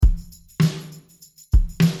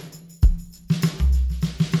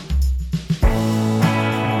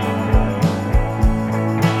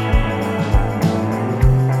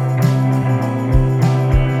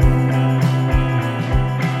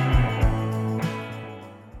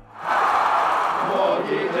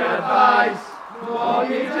advice,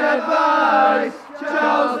 mortgage advice.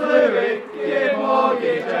 Charles Louis, give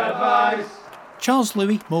mortgage advice. Charles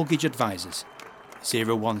Louis Mortgage Advisors,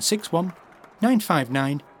 0161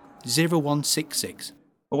 959 0166.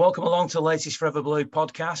 Well, welcome along to the latest Forever Blue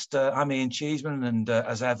podcast. I'm Ian Cheeseman, and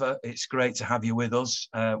as ever, it's great to have you with us.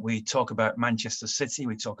 We talk about Manchester City,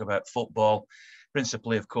 we talk about football,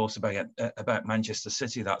 principally, of course, about Manchester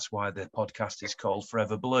City. That's why the podcast is called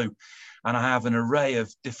Forever Blue. And I have an array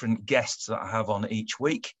of different guests that I have on each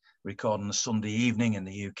week, recording a Sunday evening in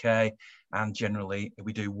the UK. And generally,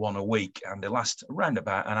 we do one a week, and they last around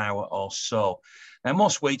about an hour or so. Now,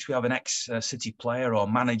 most weeks we have an ex-City player or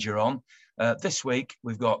manager on. This week,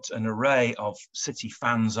 we've got an array of City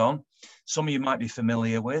fans on. Some of you might be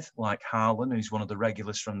familiar with, like Harlan, who's one of the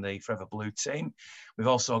regulars from the Forever Blue team. We've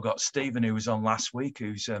also got Stephen, who was on last week,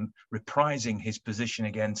 who's reprising his position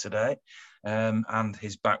again today, and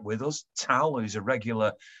he's back with us. Tal, who's a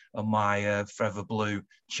regular on my Forever Blue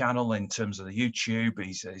channel in terms of the YouTube.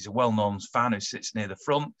 He's a well-known fan who sits near the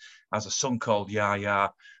front, has a son called Yaya,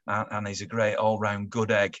 and he's a great all-round good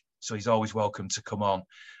egg. So he's always welcome to come on.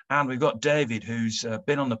 And we've got David, who's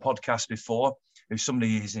been on the podcast before, who's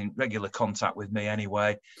somebody who's in regular contact with me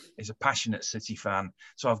anyway. He's a passionate City fan.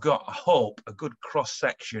 So I've got, I hope, a good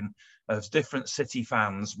cross-section of different City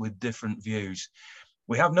fans with different views.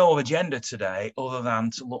 We have no agenda today other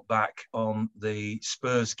than to look back on the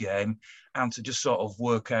Spurs game and to just sort of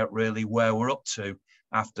work out really where we're up to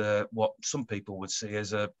after what some people would see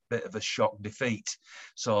as a bit of a shock defeat.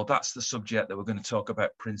 So that's the subject that we're going to talk about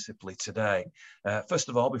principally today. First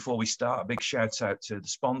of all, before we start, a big shout out to the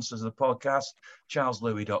sponsors of the podcast,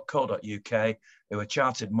 charleslouis.co.uk, who are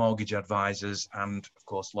chartered mortgage advisors, and of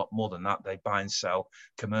course, a lot more than that, they buy and sell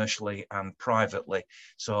commercially and privately.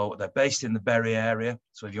 So they're based in the Bury area.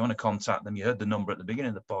 So if you want to contact them, you heard the number at the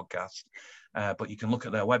beginning of the podcast, but you can look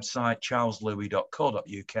at their website,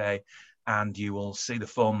 charleslouis.co.uk, and you will see the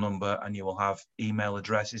phone number and you will have email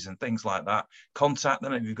addresses and things like that. Contact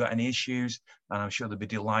them if you've got any issues, and I'm sure they'll be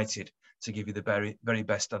delighted to give you the very, very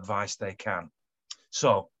best advice they can.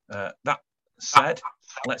 So that said,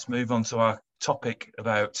 let's move on to our topic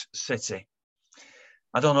about City.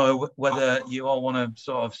 I don't know whether you all want to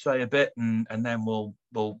sort of say a bit and then we'll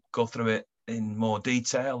go through it in more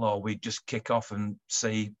detail, or we just kick off and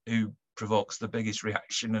see who provokes the biggest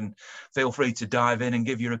reaction, and feel free to dive in and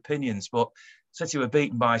give your opinions. But City were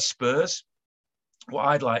beaten by Spurs. What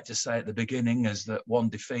I'd like to say at the beginning is that one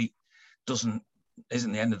defeat isn't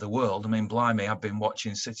the end of the world. I mean, blimey, I've been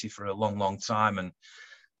watching City for a long, long time, and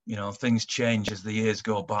you know, things change as the years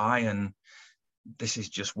go by, and this is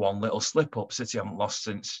just one little slip up. City haven't lost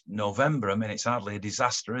since November. I mean, it's hardly a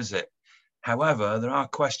disaster, is it? However, there are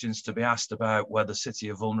questions to be asked about whether City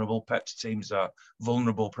are vulnerable. Pep's teams are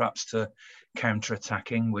vulnerable perhaps to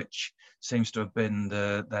counter-attacking, which seems to have been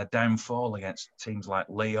their downfall against teams like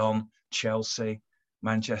Lyon, Chelsea,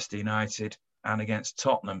 Manchester United, and against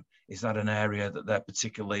Tottenham. Is that an area that they're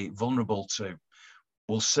particularly vulnerable to?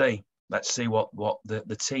 We'll see. Let's see what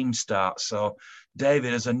the team starts. So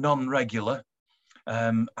David is a non-regular,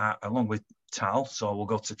 along with Tal. So we'll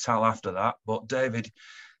go to Tal after that. But David,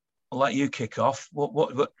 I'll let you kick off.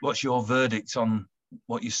 What's your verdict on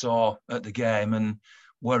what you saw at the game and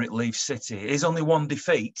where it leaves City? It is only one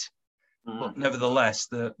defeat, but nevertheless,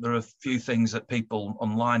 there are a few things that people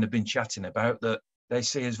online have been chatting about that they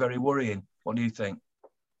see as very worrying. What do you think?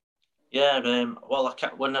 Yeah, well,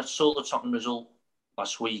 when I saw the Tottenham result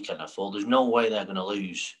last weekend, I thought there's no way they're going to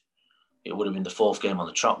lose. It would have been the fourth game on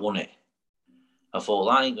the trot, wouldn't it? I thought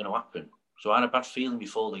that ain't going to happen. So I had a bad feeling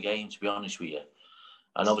before the game, to be honest with you.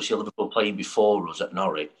 And obviously Liverpool playing before us at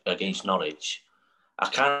Norwich, against Norwich. I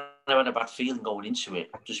kind of had a bad feeling going into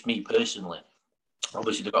it, just me personally.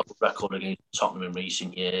 Obviously they've got a good record against Tottenham in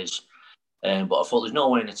recent years. But I thought there's no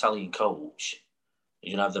way an Italian coach is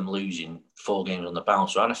going to have them losing 4 games on the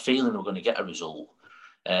bounce. So I had a feeling they were going to get a result.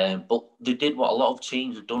 But they did what a lot of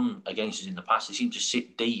teams have done against us in the past. They seem to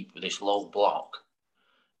sit deep with this low block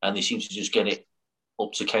and they seem to just get it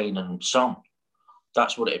up to Kane and Son.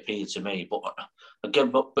 That's what it appeared to me. But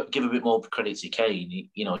give a bit more credit to Kane.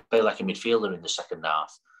 He played like a midfielder in the second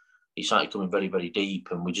half. He started coming very, very deep,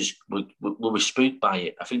 and we were spooked by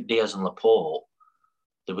it. I think Diaz and Laporte,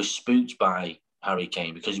 they were spooked by Harry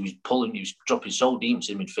Kane because he was dropping so deep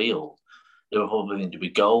into midfield. They were hoping, do we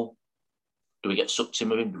go? Do we get sucked in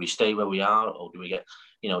with him? Do we stay where we are? Or do we get,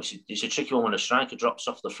 it's a tricky one when a striker drops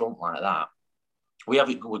off the front like that. We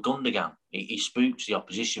have it with Gundogan. He spooks the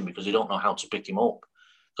opposition because they don't know how to pick him up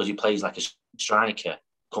because he plays like a striker,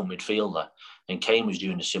 come midfielder. And Kane was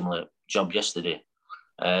doing a similar job yesterday.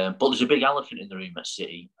 But there's a big elephant in the room at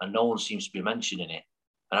City and no one seems to be mentioning it.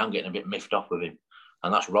 and I'm getting a bit miffed off with him,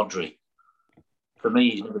 and that's Rodri. For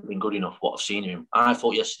me, he's never been good enough, what I've seen of him. I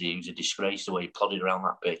thought yesterday he was a disgrace the way he plodded around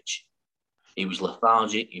that pitch. He was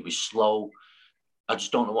lethargic, he was slow. I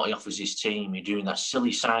just don't know what he offers his team. He's doing that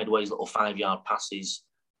silly sideways little 5-yard passes.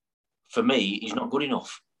 For me, he's not good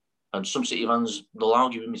enough. And some City fans, they'll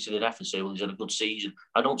argue with me to the death and say, well, he's had a good season.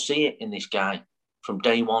 I don't see it in this guy from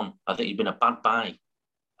day one. I think he's been a bad buy.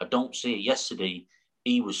 I don't see it. Yesterday,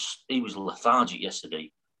 he was lethargic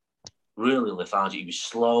yesterday. Really lethargic. He was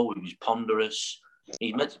slow, he was ponderous.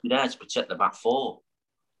 He's meant to be there to protect the back four.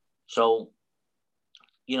 So,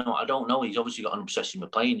 I don't know. He's obviously got an obsession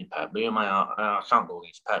with playing in Pep. I can't go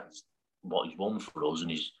against Pep. It's what he's won for us,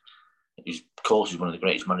 and he's of course, he's one of the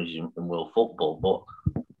greatest managers in world football.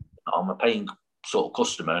 But I'm a paying sort of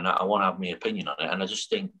customer, and I want to have my opinion on it. And I just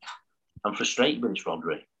think I'm frustrated with this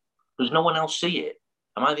Rodri. Does no one else see it?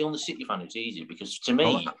 Am I the only City fan who sees it? Because to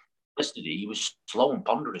me, yesterday he was slow and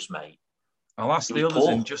ponderous, mate. I'll ask the others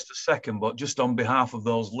in just a second, but just on behalf of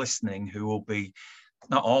those listening who will be,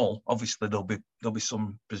 not all, obviously there'll be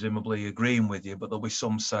some presumably agreeing with you, but there'll be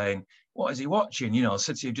some saying, what is he watching?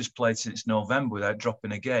 City have just played since November without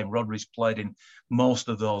dropping a game. Rodri's played in most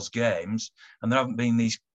of those games, and there haven't been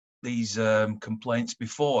these complaints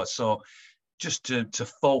before. So just to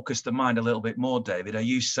focus the mind a little bit more, David, are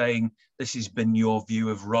you saying this has been your view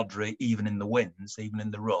of Rodri even in the wins, even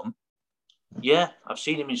in the run? Yeah, I've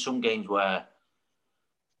seen him in some games where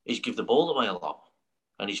he's give the ball away a lot,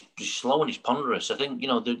 and he's slow and he's ponderous. I think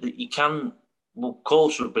he can. Well, of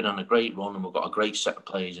course, we've been on a great run and we've got a great set of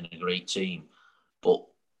players and a great team, but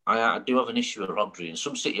I do have an issue with Rodri, and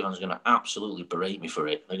some City fans are going to absolutely berate me for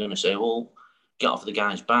it. They're going to say, "Well, get off the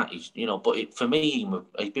guy's back." For me,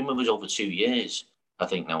 he's been with us over 2 years. I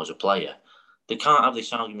think now as a player, they can't have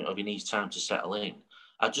this argument of he needs time to settle in.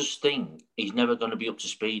 I just think he's never going to be up to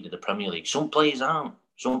speed at the Premier League. Some players aren't.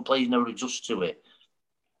 Some players never adjust to it,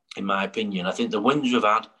 in my opinion. I think the wins we've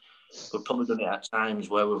had, we've probably done it at times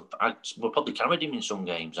where we've probably carried him in some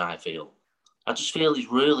games, I feel. I just feel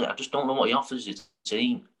I just don't know what he offers his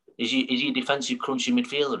team. Is he a defensive crunchy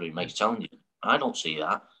midfielder who makes challenges? I don't see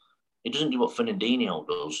that. He doesn't do what Fernandinho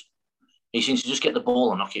does. He seems to just get the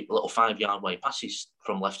ball and knock it little 5-yard way passes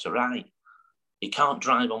from left to right. He can't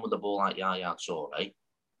drive on with the ball like Yaya Toure.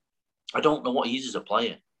 I don't know what he is as a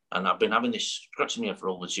player. And I've been having this scratching me for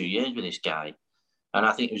over 2 years with this guy. And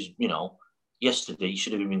I think it was, yesterday he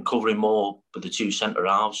should have been covering more with the two centre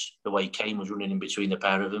halves, the way Kane was running in between the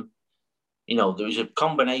pair of them. There was a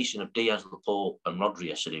combination of Diaz, Laporte and Rodri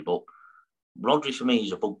yesterday, but Rodri for me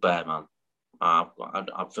is a bugbear, man.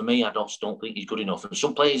 For me, I just don't think he's good enough. And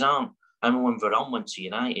some players aren't. I mean, when Varane went to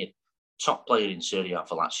United, top player in Serie A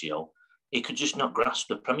for Lazio, he could just not grasp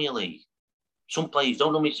the Premier League. Some players,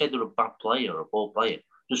 don't normally say they're a bad player or a poor player.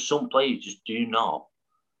 Just some players just do not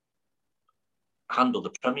handle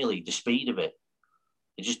the Premier League, the speed of it.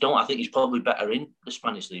 They just don't. I think he's probably better in the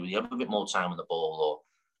Spanish League. You have a bit more time on the ball. Or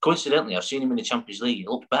coincidentally, I've seen him in the Champions League. He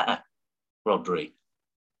looked better, Rodri.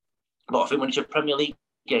 But I think when it's a Premier League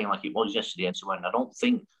game like it was yesterday, end-to-end, I don't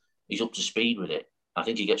think he's up to speed with it. I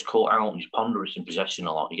think he gets caught out and he's ponderous in possession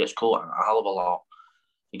a lot. He gets caught out a hell of a lot.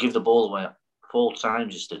 He gave the ball away 4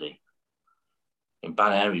 times yesterday in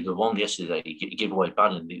bad areas. The one yesterday he gave away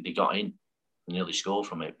bad and they got in and nearly scored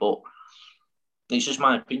from it. But it's just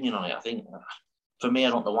my opinion on it. I think, for me, I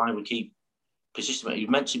don't know why we keep persisting. He's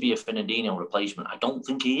meant to be a Fernandinho replacement. I don't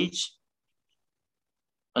think he is.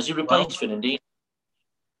 Has he replaced Fernandinho?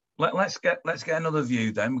 Let's get another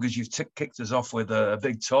view then, because you've kicked us off with a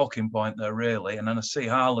big talking point there, really. And then I see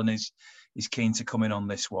Harlan is keen to come in on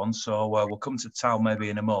this one. So we'll come to Tal maybe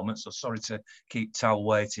in a moment. So sorry to keep Tal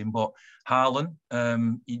waiting. But Harlan,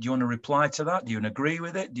 do you want to reply to that? Do you agree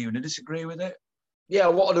with it? Do you disagree with it? Yeah, I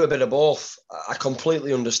want to do a bit of both. I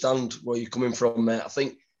completely understand where you're coming from, mate. I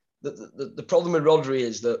think the problem with Rodri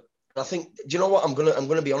is that I think, do you know what? I'm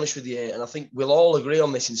gonna be honest with you here, and I think we'll all agree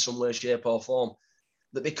on this in some way, shape, or form.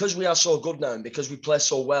 That because we are so good now, and because we play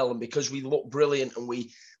so well, and because we look brilliant, and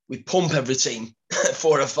we pump every team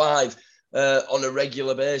 4 or 5 on a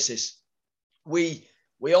regular basis, we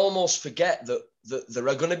almost forget that there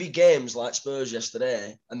are going to be games like Spurs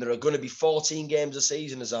yesterday, and there are going to be 14 games a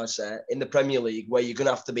season, as I say, in the Premier League, where you're going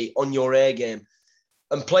to have to be on your A game.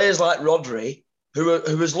 And players like Rodri, who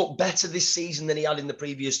has looked better this season than he had in the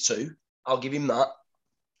previous 2, I'll give him that,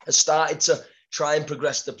 has started to try and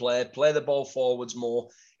progress the play the ball forwards more.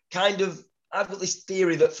 Kind of, I've got this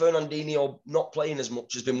theory that Fernandinho not playing as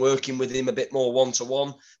much has been working with him a bit more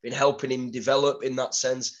one-to-one, been helping him develop in that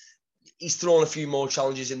sense. He's thrown a few more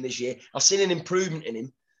challenges in this year. I've seen an improvement in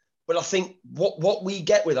him, but I think what we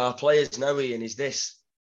get with our players now, Ian, is this.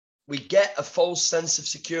 we get a false sense of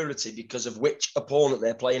security because of which opponent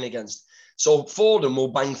they're playing against. So Foden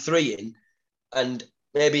will bang 3 in and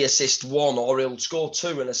maybe assist 1, or he'll score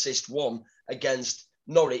 2 and assist 1 against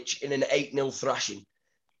Norwich in an 8-0 thrashing.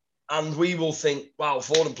 And we will think, wow,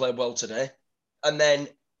 Foden played well today. And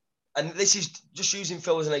this is just using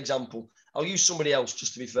Phil as an example. I'll use somebody else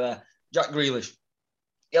just to be fair. Jack Grealish.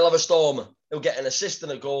 He'll have a stormer. He'll get an assist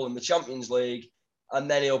and a goal in the Champions League. And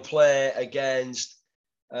then he'll play against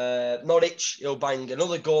Norwich. He'll bang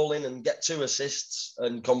another goal in and get 2 assists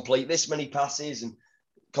and complete this many passes and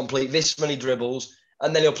complete this many dribbles.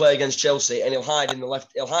 And then he'll play against Chelsea and he'll hide on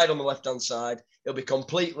the left-hand side. He'll be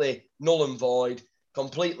completely null and void,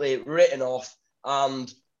 completely written off,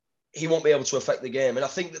 and he won't be able to affect the game. And I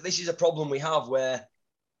think that this is a problem we have where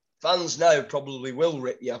fans now probably will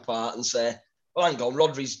rip you apart and say, well, hang on,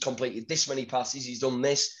 Rodri's completed this many passes, he's done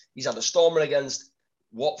this, he's had a stormer against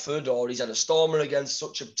Watford, or he's had a stormer against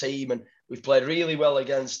such a team, and we've played really well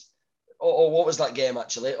against, what was that game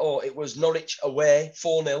actually? It was Norwich away,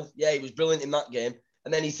 4-0. Yeah, he was brilliant in that game.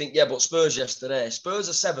 And then you think, yeah, but Spurs yesterday, Spurs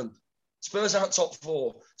are 7th. Spurs aren't top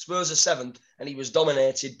 4. Spurs are 7th, and he was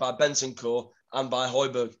dominated by Bentancur and by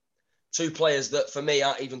Højbjerg. 2 players that, for me,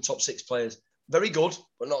 aren't even top 6 players. Very good,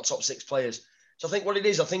 but not top 6 players. So I think what it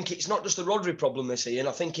is, I think it's not just the Rodri problem this year, and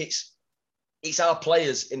I think it's our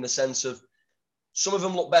players in the sense of some of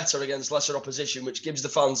them look better against lesser opposition, which gives the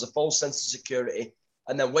fans a false sense of security.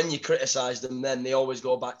 And then when you criticise them, then they always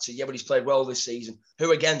go back to, yeah, but he's played well this season.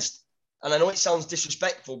 Who against? And I know it sounds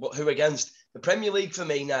disrespectful, but who against? The Premier League for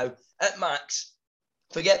me now, at max,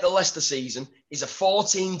 forget the Leicester season, is a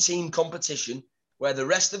 14-team competition where the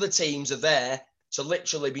rest of the teams are there to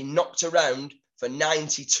literally be knocked around for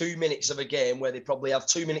 92 minutes of a game where they probably have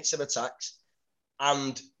 2 minutes of attacks.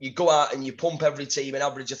 And you go out and you pump every team an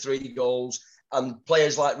average of 3 goals. And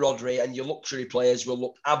players like Rodri and your luxury players will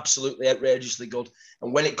look absolutely outrageously good.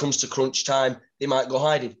 And when it comes to crunch time, they might go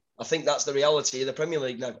hiding. I think that's the reality of the Premier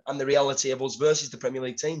League now, and the reality of us versus the Premier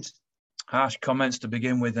League teams. Harsh comments to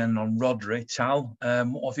begin with then on Rodri. Tal,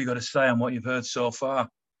 what have you got to say on what you've heard so far?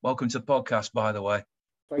 Welcome to the podcast, by the way.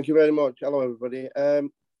 Thank you very much. Hello, everybody.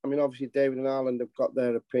 Obviously, David and Ireland have got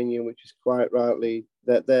their opinion, which is quite rightly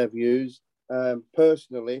their views.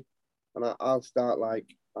 Personally, and I'll start like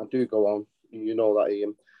I do go on, you know that,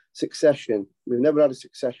 Ian. Succession. We've never had a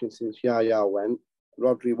succession since Yaya went.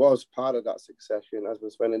 Rodri was part of that succession, as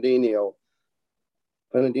was Fernandinho.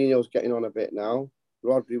 Fernandinho's getting on a bit now.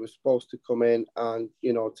 Rodri was supposed to come in and,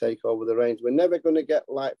 take over the reins. We're never going to get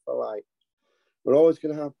like for like. We're always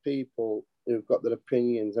going to have people who've got their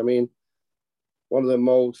opinions. I mean, one of the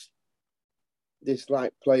most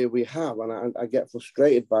disliked player we have, and I get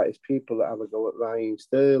frustrated by it, is people that have a go at Raheem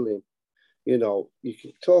Sterling. You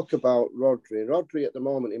can talk about Rodri. Rodri at the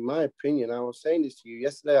moment, in my opinion, I was saying this to you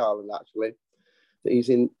yesterday, Ireland, actually, that he's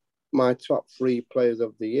in my top 3 players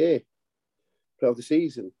of the year, of the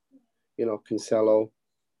season. Cancelo,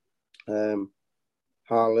 Haaland.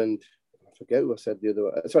 I forget who I said the other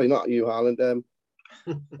way. Sorry, not you, Haaland.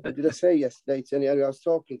 What did I say yesterday to anybody? I was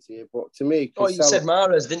talking to you, but to me, Cancelo, you said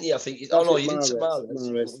Mahrez, didn't you? I think. Oh no, you didn't say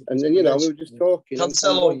Mahrez. And then we were just talking.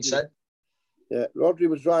 Cancelo, you said. Yeah, Rodri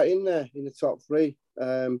was right in there in the top 3.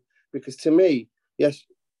 Because to me, yes,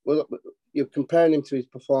 well, you're comparing him to his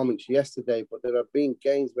performance yesterday, but there have been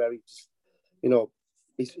games where he just,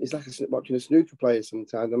 he's like watching a snooker player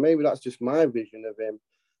sometimes, and maybe that's just my vision of him,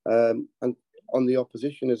 and on the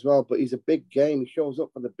opposition as well. But he's a big game. He shows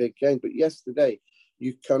up for the big game. But yesterday,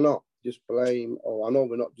 you cannot just blame, I know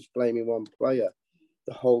we're not just blaming one player.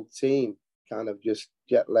 The whole team kind of just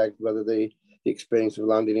jet-lagged, whether the experience of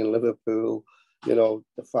landing in Liverpool, the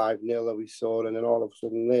 5-0 that we saw, and then all of a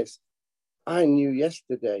sudden this. I knew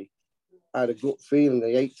yesterday, I had a gut feeling,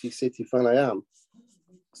 the 80 City fan I am,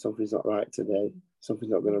 something's not right today.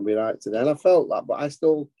 Something's not going to be right today. And I felt that, but I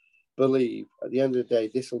still believe at the end of the day,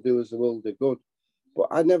 this will do us the world of good. But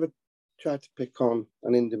I never tried to pick on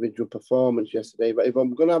an individual performance yesterday. But if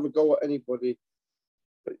I'm going to have a go at anybody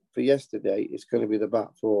for yesterday, it's going to be the back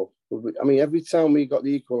 4. I mean, every time we got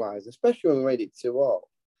the equaliser, especially when we made it 2-0,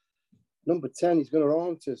 number 10 is going to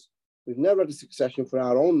haunt us. We've never had a succession for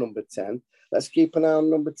our own number 10. Let's keep an eye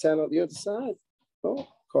on number 10 on the other side. Oh,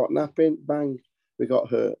 caught napping, bang, we got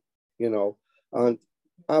hurt, And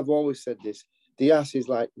I've always said this, Diaz is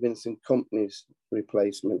like Vincent Kompany's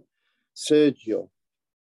replacement. Sergio,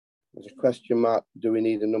 there's a question mark, do we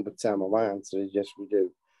need a number 10? Well, my answer is yes, we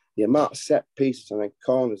do. The amount of set pieces and then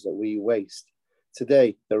corners that we waste.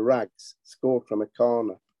 Today, the Rags scored from a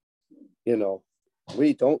corner.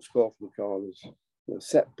 We don't score from corners.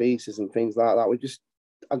 Set pieces and things like that.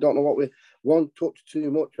 I don't know one touch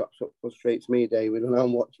too much. That's what frustrates me, David, when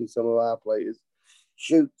I'm watching some of our players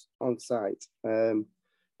shoot on sight.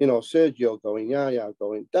 You know, Sergio going, Yaya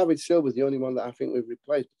going. David Silva's the only one that I think we've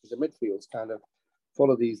replaced because the midfield's kind of full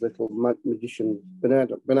of these little magicians.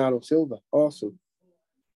 Bernardo Silva, awesome.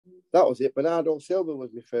 That was it. Bernardo Silva was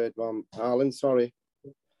my third one. Alan, sorry.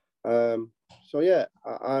 So yeah,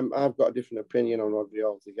 I've got a different opinion on Rodri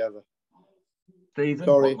altogether. Stephen,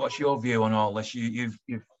 Sorry. what's your view on all this? You've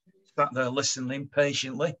sat there listening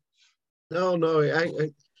patiently. No,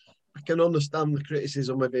 I can understand the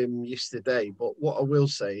criticism of him yesterday, but what I will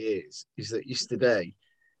say is that yesterday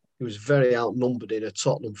he was very outnumbered in a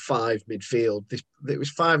Tottenham 5 midfield. It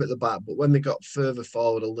was 5 at the back, but when they got further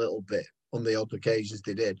forward a little bit on the odd occasions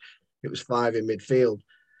they did, it was 5 in midfield,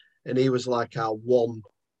 and he was like our one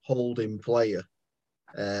holding player.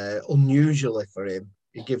 Unusually for him,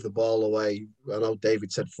 he'd give the ball away. I know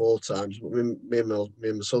David said 4 times, but me and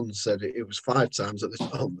my son said it was 5 times at the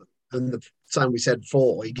time. And the time we said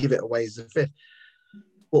 4, he gave it away as the 5th.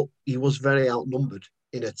 But he was very outnumbered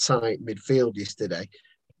in a tight midfield yesterday.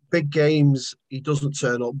 Big games, he doesn't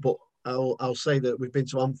turn up, but I'll say that we've been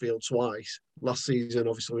to Anfield twice. Last season,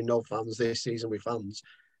 obviously, with no fans. This season, with fans.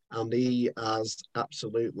 And he has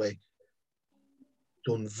absolutely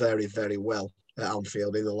done very, very well at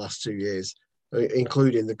Anfield in the last 2 years,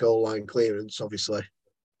 including the goal line clearance, obviously,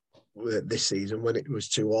 this season when it was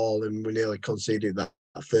 2-2 and we nearly conceded that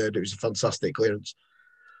third. It was a fantastic clearance.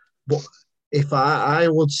 But if I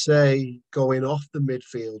would say going off the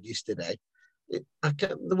midfield yesterday,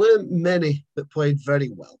 there weren't many that played very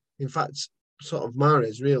well. In fact, sort of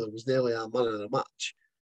Mahrez really was nearly our man of the match,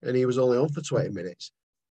 and he was only on for 20 minutes.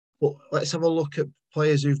 But let's have a look at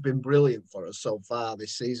players who've been brilliant for us so far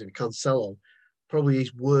this season. Cancelo, probably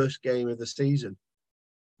his worst game of the season.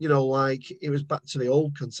 You know, like it was back to the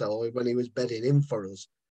old Cancelo when he was bedding in for us.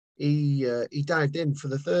 He dived in for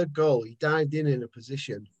the third goal. He dived in a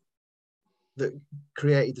position that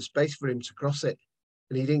created the space for him to cross it,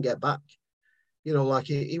 and he didn't get back. You know, like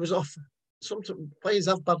he was off. Sometimes players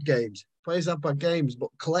have bad games. But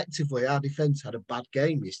collectively, our defence had a bad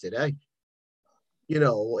game yesterday. You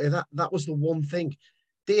know, that was the one thing.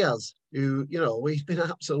 Diaz, who, you know, he's been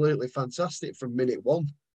absolutely fantastic from minute 1.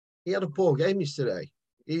 He had a poor game yesterday.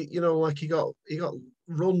 He got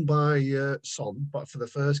run by Son, but for the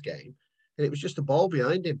first game, and it was just a ball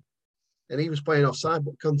behind him, and he was playing offside.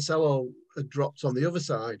 But Cancelo had dropped on the other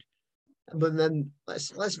side. But then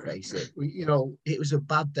let's face it, it was a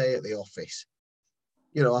bad day at the office.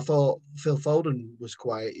 You know, I thought Phil Foden was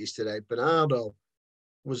quiet yesterday. Bernardo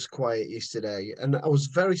was quiet yesterday, and I was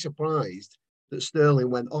very surprised that Sterling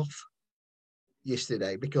went off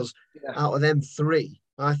yesterday because out of them 3,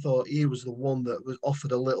 I thought he was the one that was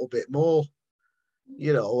offered a little bit more.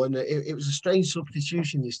 You know, and it was a strange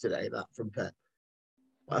substitution yesterday, that from Pep.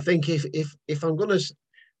 But I think if I'm going to,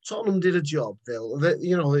 Tottenham did a job. There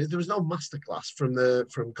was no masterclass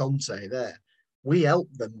from Conte there. We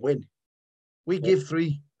helped them win. We give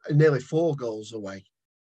 3, nearly 4 goals away.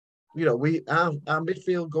 You know, our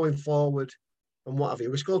midfield going forward and what have you.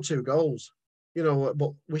 We scored 2 goals. You know,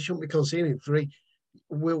 but we shouldn't be conceding 3.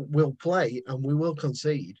 We'll play and we will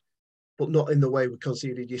concede, but not in the way we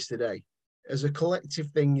conceded yesterday. As a collective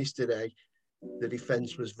thing yesterday, the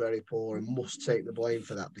defence was very poor and must take the blame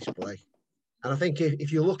for that display. And I think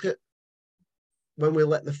if you look at when we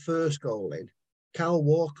let the first goal in, Kyle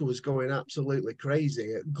Walker was going absolutely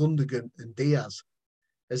crazy at Gundogan and Diaz,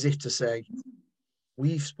 as if to say,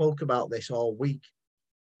 we've spoke about this all week,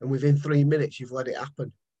 and within 3 minutes, you've let it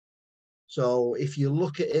happen. So if you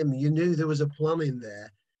look at him, you knew there was a plan in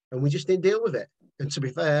there, and we just didn't deal with it. And to be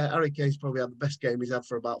fair, Harry Kane's probably had the best game he's had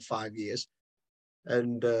for about 5 years.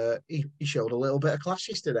 And he showed a little bit of class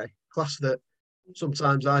yesterday. Class that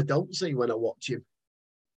sometimes I don't see when I watch him.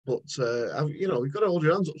 But, you've got to hold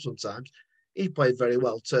your hands up sometimes. He played very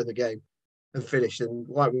well, turned the game and finished. And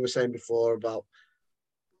like we were saying before about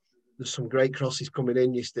there's some great crosses coming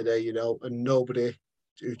in yesterday, you know, and nobody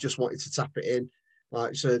who just wanted to tap it in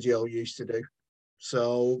like Sergio used to do.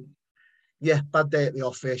 So, yeah, bad day at the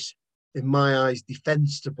office. In my eyes,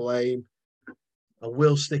 defence to blame. I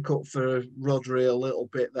will stick up for Rodri a little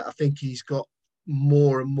bit, that I think he's got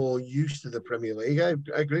more and more used to the Premier League. I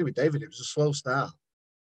agree with David. It was a slow start,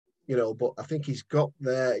 you know, but I think he's got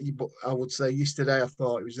there. But I would say yesterday I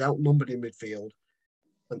thought he was outnumbered in midfield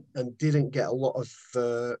and didn't get a lot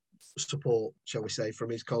of support, shall we say, from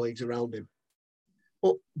his colleagues around him.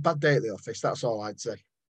 But bad day at the office, that's all I'd say.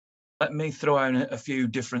 Let me throw out a few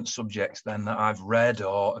different subjects then that I've read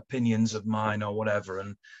or opinions of mine or whatever,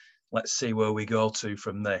 and let's see where we go to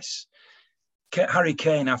from this. Harry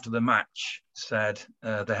Kane, after the match, said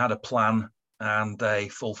they had a plan and they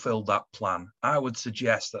fulfilled that plan. I would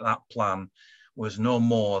suggest that that plan was no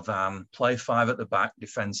more than play 5 at the back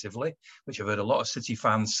defensively, which I've heard a lot of City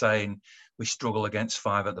fans saying we struggle against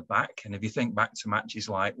 5 at the back. And if you think back to matches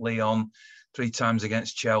like Lyon, 3 times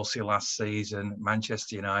against Chelsea last season,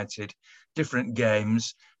 Manchester United, different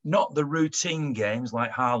games, not the routine games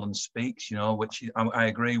like Haaland speaks, you know, which I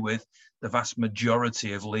agree with. The vast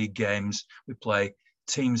majority of league games, we play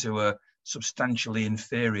teams who are substantially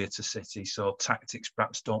inferior to City, so tactics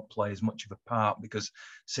perhaps don't play as much of a part because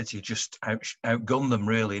City just outgun them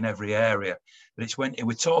really in every area. But it's when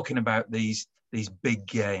we're talking about these big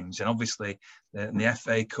games, and obviously in the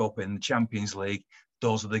FA Cup, in the Champions League,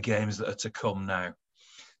 those are the games that are to come now.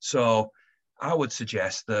 So I would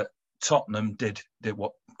suggest that Tottenham did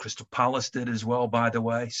what Crystal Palace did as well, by the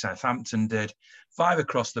way. Southampton did 5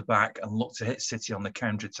 across the back and looked to hit City on the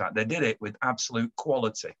counter-attack. They did it with absolute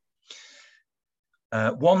quality.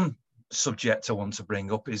 One subject I want to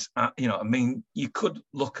bring up is, you could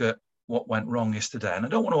look at what went wrong yesterday, and I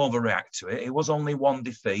don't want to overreact to it. It was only 1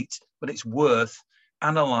 defeat, but it's worth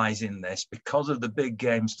analysing this because of the big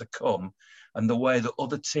games to come and the way that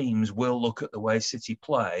other teams will look at the way City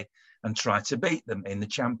play and try to beat them in the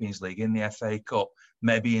Champions League, in the FA Cup,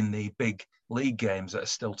 maybe in the big league games that are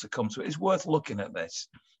still to come. So it's worth looking at this,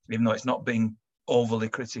 even though it's not being overly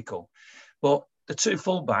critical. But the 2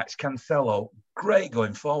 fullbacks, Cancelo, great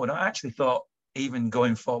going forward. I actually thought even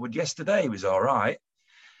going forward yesterday he was all right.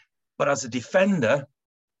 But as a defender,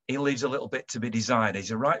 he leaves a little bit to be desired.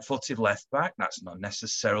 He's a right-footed left-back. That's not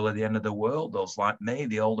necessarily the end of the world. Those like me,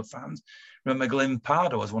 the older fans, remember Glyn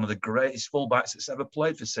Pardo was one of the greatest fullbacks that's ever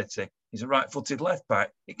played for City. He's a right-footed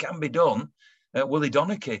left-back. It can be done. Willie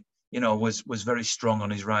Donachie, was very strong on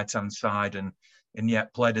his right-hand side and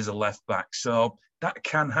yet played as a left-back. So that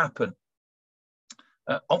can happen.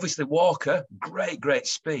 Obviously, Walker, great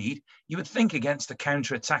speed. You would think against a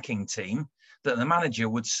counter-attacking team that the manager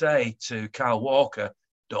would say to Kyle Walker,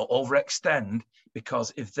 don't overextend,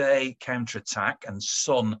 because if they counter-attack and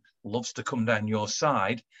Son loves to come down your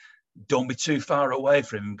side, don't be too far away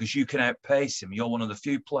from him because you can outpace him. You're one of the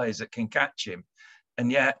few players that can catch him.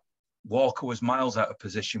 And yet, Walker was miles out of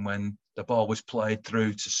position when the ball was played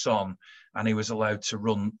through to Son and he was allowed to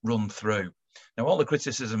run through. Now, all the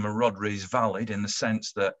criticism of Rodri is valid in the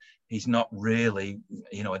sense that he's not really,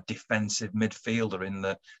 a defensive midfielder in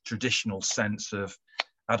the traditional sense of,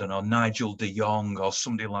 I don't know, Nigel de Jong or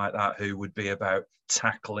somebody like that who would be about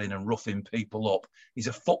tackling and roughing people up. He's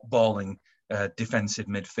a footballing defensive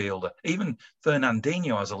midfielder. Even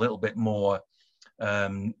Fernandinho has a little bit more,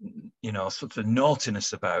 sort of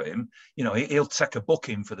naughtiness about him. He'll take a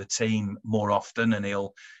booking for the team more often, and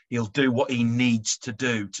he'll do what he needs to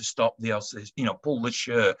do to stop the others, pull the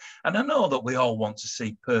shirt. And I know that we all want to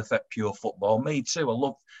see perfect, pure football. Me too. I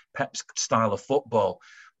love Pep's style of football.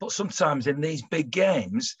 But sometimes in these big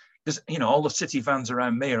games, because, all the City fans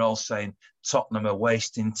around me are all saying Tottenham are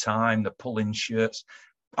wasting time, they're pulling shirts.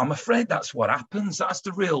 I'm afraid that's what happens. That's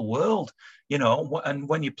the real world, And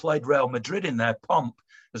when you played Real Madrid in their pomp,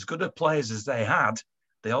 as good a players as they had,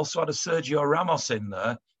 they also had a Sergio Ramos in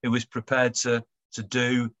there who was prepared to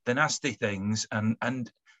do the nasty things.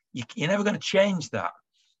 And you're never going to change that.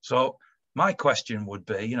 So my question would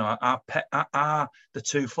be, are the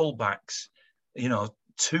 2 fullbacks,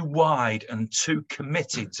 too wide and too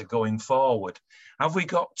committed to going forward? Have we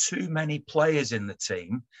got too many players in the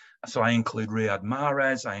team? So I include Riyad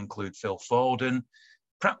Mahrez, I include Phil Foden,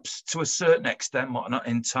 perhaps to a certain extent, but not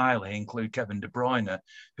entirely, include Kevin De Bruyne,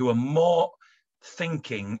 who are more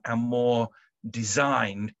thinking and more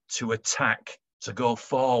designed to attack, to go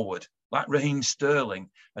forward, like Raheem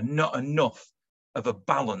Sterling, and not enough of a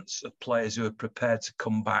balance of players who are prepared to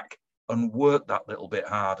come back and work that little bit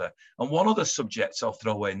harder. And one other subject I'll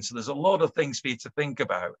throw in, so there's a lot of things for you to think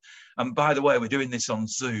about. And by the way, we're doing this on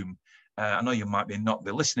Zoom. I know you might not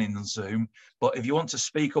be listening on Zoom, but if you want to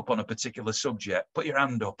speak up on a particular subject, put your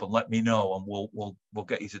hand up and let me know, and we'll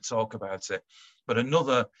get you to talk about it. But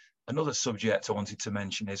another subject I wanted to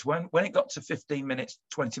mention is when it got to 15 minutes,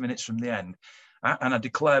 20 minutes from the end, and I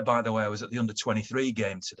declare, by the way, I was at the under-23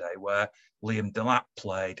 game today where Liam Delap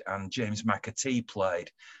played and James McAtee played.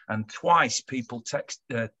 And twice people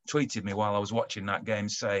tweeted me while I was watching that game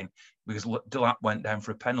saying, because Delap went down for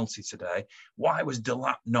a penalty today, why was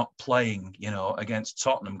Delap not playing, against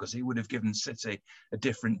Tottenham? Because he would have given City a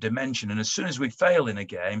different dimension. And as soon as we fail in a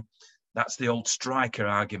game, that's the old striker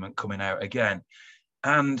argument coming out again.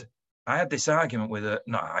 And I had this argument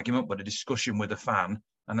a discussion with a fan.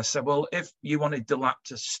 And I said, well, if you wanted Delap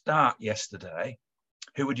to start yesterday,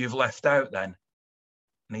 who would you have left out then?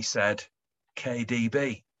 And he said,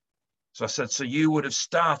 KDB. So I said, so you would have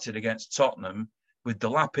started against Tottenham with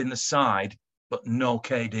Delap in the side, but no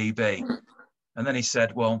KDB. And then he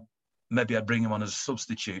said, well, maybe I'd bring him on as a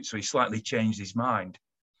substitute. So he slightly changed his mind.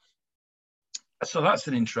 So that's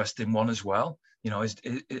an interesting one as well. You know,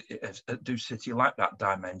 do City like that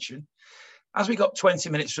dimension? As we got 20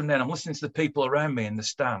 minutes from then, I'm listening to the people around me in the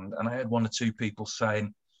stand, and I had one or two people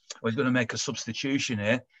saying, well, he's going to make a substitution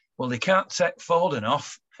here. Well, they can't take Foden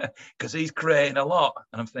off because he's creating a lot.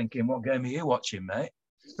 And I'm thinking, what game are you watching, mate?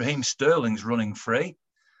 Raheem Sterling's running free.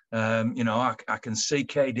 You know, I can see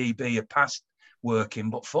KDB a pass working,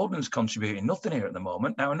 but Foden's contributing nothing here at the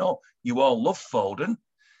moment. Now, I know you all love Foden,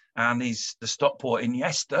 and he's the Stockport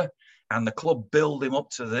Iniesta, and the club build him up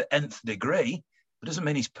to the nth degree, but doesn't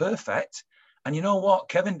mean he's perfect. And you know what?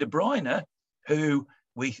 Kevin De Bruyne, who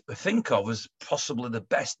we think of as possibly the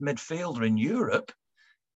best midfielder in Europe,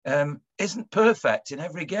 isn't perfect in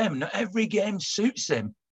every game. Not every game suits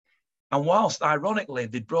him. And whilst, ironically,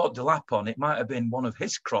 they brought Delap on, it might have been one of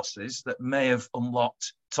his crosses that may have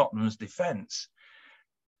unlocked Tottenham's defence.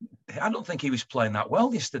 I don't think he was playing that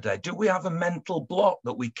well yesterday. Do we have a mental block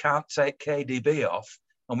that we can't take KDB off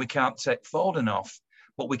and we can't take Foden off?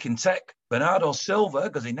 But we can take Bernardo Silva,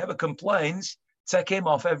 because he never complains, take him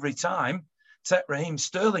off every time, take Raheem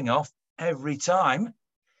Sterling off every time.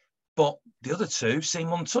 But the other two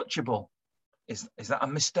seem untouchable. Is that a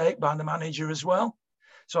mistake by the manager as well?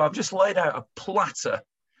 So I've just laid out a platter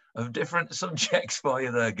of different subjects for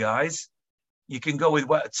you there, guys. You can go with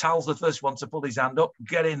Tal's the first one to put his hand up.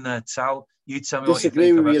 Get in there, Tal. You tell me what you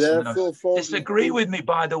think about something. Disagree with me,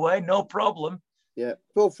 by the way. No problem. Yeah,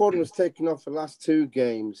 Phil Foden was taken off the last two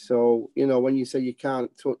games. So, you know, when you say you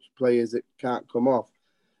can't touch players that can't come off,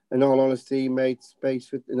 in all honesty, he made space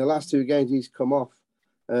for, in the last two games, he's come off,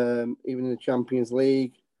 even in the Champions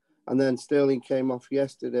League. And then Sterling came off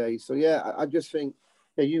yesterday. So, yeah, I just think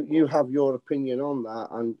you have your opinion on that.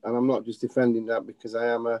 And I'm not just defending that because I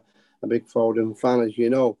am a big Foden fan, as you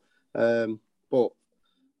know. But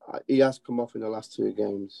he has come off in the last two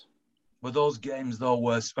games. Were those games, though,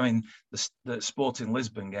 where, I mean, the Sporting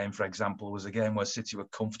Lisbon game, for example, was a game where City were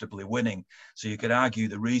comfortably winning. So you could argue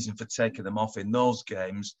the reason for taking them off in those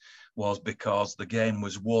games was because the game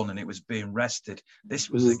was won and it was being rested.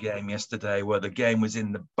 This was a game yesterday where the game was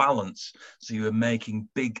in the balance. So you were making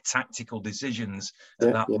big tactical decisions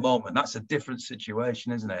at that moment. That's a different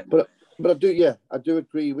situation, isn't it? But I do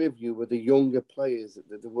agree with you with the younger players,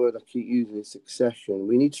 the word I keep using is succession.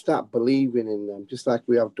 We need to start believing in them, just like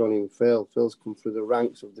we have done in Phil. Phil's come through the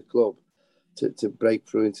ranks of the club to break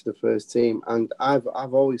through into the first team. And I've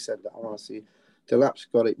always said that, honestly, Delap's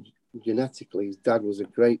got it genetically. His dad was a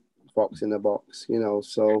great box in the box, you know.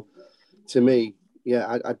 So to me,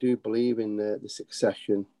 I do believe in the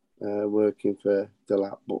succession working for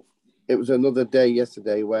Delap. But it was another day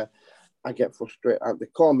yesterday where I get frustrated. They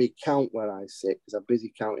call me count where I sit because I'm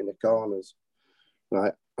busy counting the corners,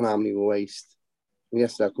 right? And how many waste. And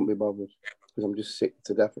yesterday I couldn't be bothered because I'm just sick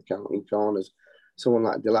to death of counting corners. Someone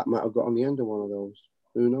like Delap might have got on the end of one of those.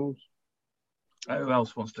 Who knows? Who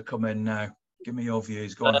else wants to come in now? Give me your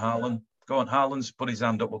views. Go on, Harlan. Go on, Harlan's put his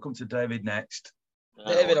hand up. We'll come to David next.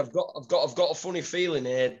 David, I've got a funny feeling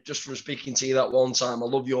here just from speaking to you that one time. I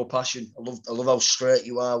love your passion. I love how straight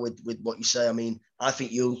you are with what you say. I mean, I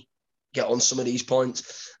think you'll get on some of these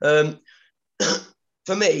points.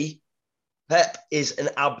 For me, Pep is an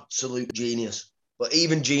absolute genius, but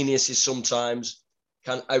even geniuses sometimes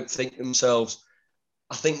can outthink themselves.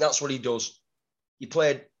 I think that's what he does. He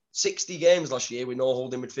played 60 games last year with a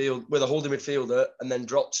holding midfielder, and then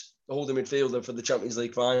dropped the holding midfielder for the Champions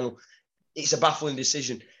League final. It's a baffling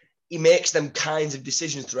decision. He makes them kinds of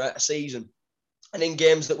decisions throughout a season. And in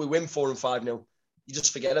games that we win 4 and 5-0, you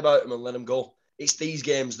just forget about him and let him go. It's these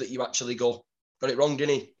games that you actually go, got it wrong,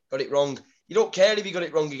 didn't he? Got it wrong. You don't care if you got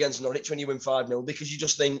it wrong against Norwich when you win 5-0 because you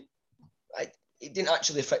just think it didn't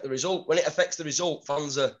actually affect the result. When it affects the result,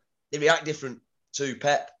 fans they react different to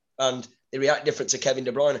Pep and they react different to Kevin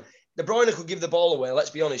De Bruyne. De Bruyne could give the ball away, let's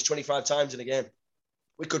be honest, 25 times in a game.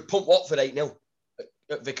 We could pump Watford 8-0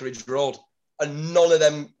 at Vicarage Road, and none of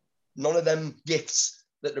them gifts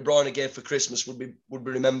that De Bruyne gave for Christmas would be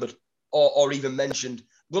remembered or even mentioned.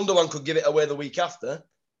 Gundogan could give it away the week after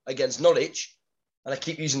against Norwich, and I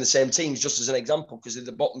keep using the same teams just as an example because they're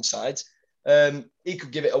the bottom sides. He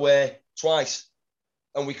could give it away twice,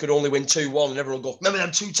 and we could only win 2-1, and everyone will go, remember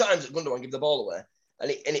them 2 times that Gundogan gave the ball away?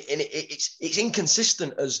 And it's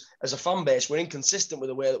inconsistent as a fan base. We're inconsistent with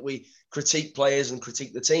the way that we critique players and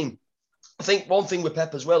critique the team. I think one thing with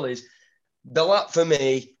Pep as well is, Delap for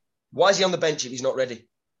me, why is he on the bench if he's not ready?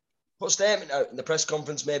 Put a statement out in the press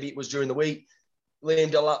conference, maybe it was during the week.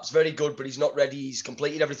 Liam Delap's very good, but he's not ready. He's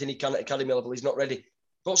completed everything he can at academy level. He's not ready.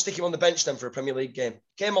 Don't stick him on the bench then for a Premier League game.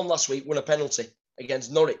 Came on last week, won a penalty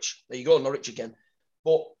against Norwich. There you go, Norwich again.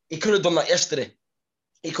 But he could have done that yesterday.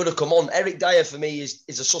 He could have come on. Eric Dyer, for me, is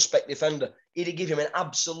a suspect defender. He'd have given him an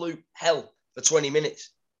absolute hell for 20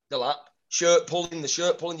 minutes. Delap. Shirt pulling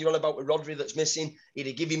you're on about with Rodri that's missing. He'd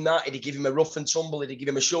have given him that. He'd have given him a rough and tumble. He'd have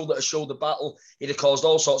given him a shoulder-to-shoulder battle. He'd have caused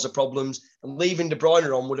all sorts of problems. And leaving De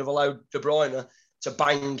Bruyne on would have allowed De Bruyne to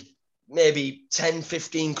bang maybe 10,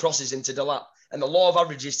 15 crosses into Delap. And the law of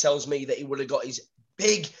averages tells me that he would have got his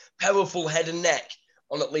big, powerful head and neck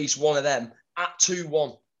on at least one of them at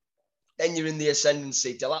 2-1. Then you're in the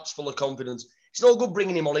ascendancy. Delap's full of confidence. It's no good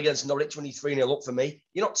bringing him on against Norwich when he's 3-0 up for me.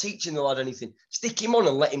 You're not teaching the lad anything. Stick him on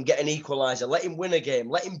and let him get an equaliser. Let him win a game.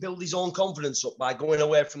 Let him build his own confidence up by going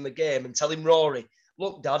away from the game and tell him, Rory,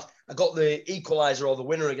 look, Dad, I got the equaliser or the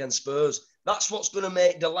winner against Spurs. That's what's going to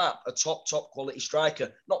make Delap a top quality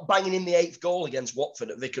striker. Not banging in the 8th goal against Watford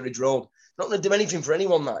at Vicarage Road. Not going to do anything for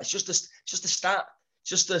anyone, that. It's just a stat. It's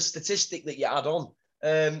just a statistic that you add on.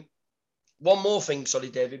 One more thing, sorry,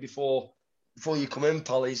 David, before you come in,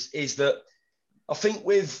 pal, is that I think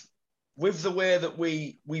with the way that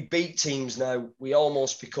we beat teams now, we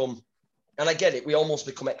almost become, and I get it, we almost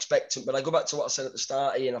become expectant. But I go back to what I said at the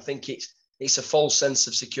start, Ian. I think it's a false sense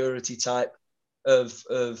of security type of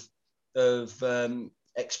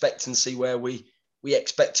expectancy where we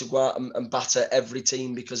expect to go out and batter every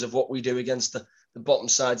team because of what we do against the bottom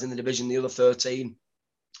sides in the division, the other 13.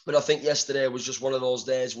 But I think yesterday was just one of those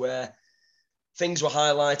days where things were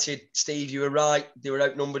highlighted. Steve, you were right. They were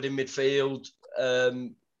outnumbered in midfield.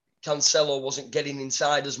 Cancelo wasn't getting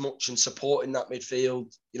inside as much and supporting that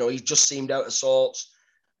midfield. He just seemed out of sorts.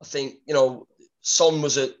 I think, Son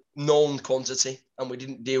was a known quantity and we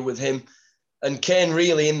didn't deal with him. And Kane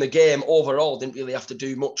really in the game overall didn't really have to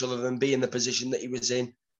do much other than be in the position that he was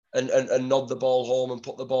in and nod the ball home and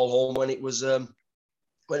put the ball home when it was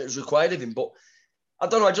required of him. But I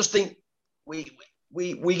don't know. I just think we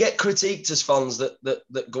get critiqued as fans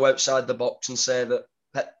that go outside the box and say that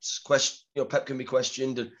Pep can be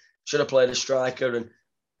questioned and should have played a striker and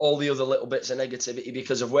all the other little bits of negativity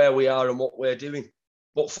because of where we are and what we're doing.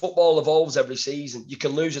 But football evolves every season. You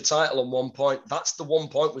can lose a title on 1 point. That's the 1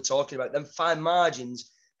 point we're talking about. Then fine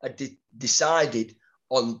margins are decided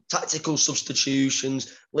on tactical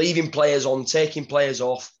substitutions, leaving players on, taking players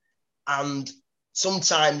off. And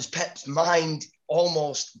sometimes Pep's mind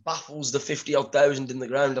almost baffles the 50-odd thousand in the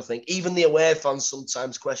ground, I think. Even the away fans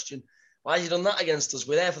sometimes question, why have you done that against us?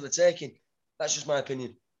 We're there for the taking. That's just my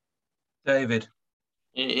opinion. David.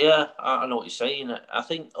 Yeah, I know what you're saying. I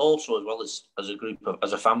think also as well as a group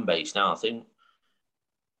as a fan base now, I think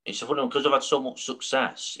it's a funny one because I've had so much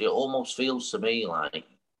success. It almost feels to me like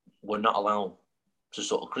we're not allowed to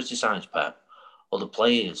sort of criticise Pep or the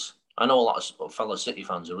players. I know a lot of fellow City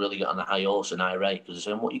fans are really getting on the high horse and irate because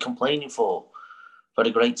they're saying, what are you complaining for? For a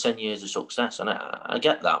great 10 years of success. And I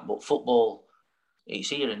get that, but football, it's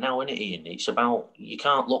here and now, isn't it, Ian? It's about, you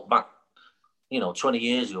can't look back 20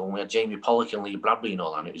 years ago when we had Jamie Pollock and Lee Bradbury and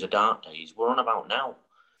all that, and it was a dark days. We're on about now.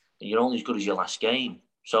 You're only as good as your last game.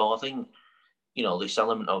 So I think, this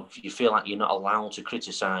element of you feel like you're not allowed to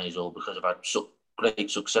criticise or because I've had great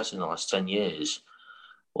success in the last 10 years.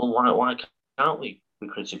 Well, why can't we be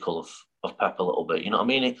critical of Pep a little bit? You know what I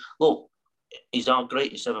mean? Look, he's our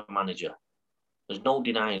greatest ever manager. There's no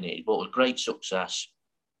denying it, but with great success.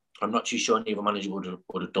 I'm not too sure any other manager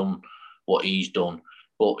would have done what he's done.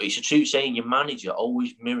 But it's a true saying, your manager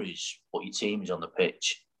always mirrors what your team is on the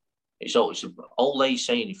pitch. It's an old age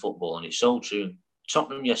saying in football, and it's so true.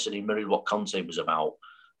 Tottenham yesterday mirrored what Conte was about.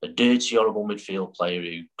 A dirty, horrible midfield player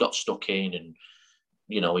who got stuck in and,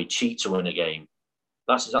 he cheats to win a game.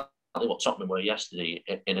 That's exactly what Tottenham were yesterday,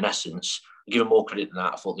 in an essence. I give them more credit than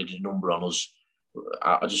that. I thought they did a number on us.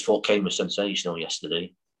 I just thought Kane was sensational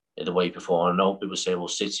yesterday. The way before. I know people say, well,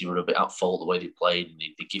 City were a bit at fault the way they played and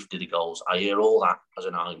they gifted the goals. I hear all that as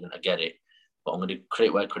an argument. I get it. But I'm going to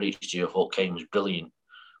credit where credit's due. I thought Kane was brilliant.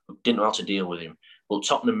 We didn't know how to deal with him. But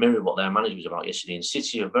Tottenham mirrored what their manager was about yesterday. And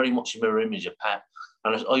City are very much a mirror image of Pep.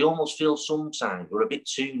 And I almost feel sometimes we're a bit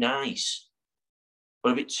too nice.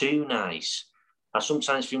 We're a bit too nice. I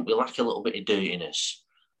sometimes think we lack a little bit of dirtiness,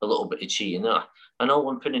 a little bit of cheating. I know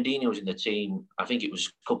when Fernandinho was in the team, I think it was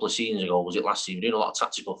a couple of seasons ago, was it last season, doing a lot of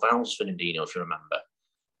tactical fouls for Fernandinho, if you remember.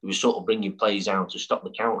 He was sort of bringing players out to stop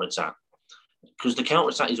the counter-attack. Because the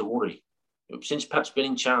counter-attack is a worry. Since Pep's been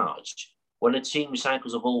in charge, when a team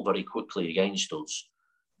recycles a ball very quickly against us,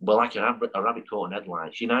 we're like a rabbit caught in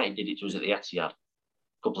headlights. United did it to us at the Etihad a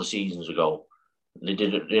couple of seasons ago. They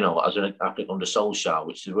did it, you know, as an epic under Solskjaer,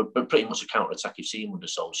 which were pretty much a counter-attacking team under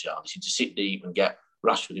Solskjaer. They seemed to sit deep and get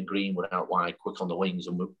Rashford and Greenwood out wide, quick on the wings,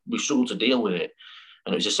 and we struggled to deal with it.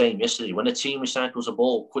 And it was the same yesterday. When a team recycles a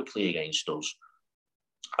ball quickly against us,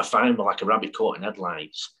 I find we're like a rabbit caught in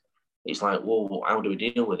headlights. It's like, whoa, how do we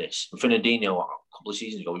deal with this? And Fernandinho, a couple of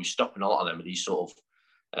seasons ago, he was stopping a lot of them with these sort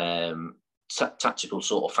of tactical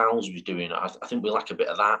sort of fouls he was doing. I think we lack a bit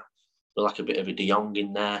of that. We lack a bit of a De Jong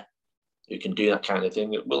in there who can do that kind of thing.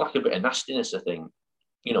 We lack a bit of nastiness, I think.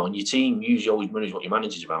 You know, and your team usually always mirrors what your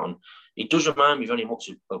manager's about. And it does remind me very much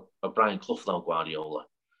of Brian Clough, though, Guardiola.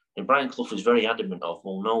 And Brian Clough was very adamant of,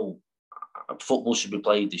 well, no, football should be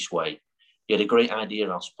played this way. He had a great idea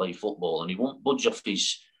how to play football, and he won't budge off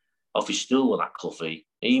his stool with that, Cloughie.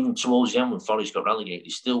 Even towards the end, when Forest got relegated,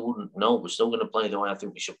 he still wouldn't know. We're still going to play the way I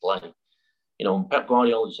think we should play. You know, and Pep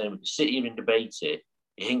Guardiola is saying, we can sit here and debate it.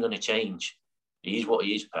 He ain't going to change. He is what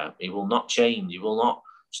he is, Pep. He will not change. He will not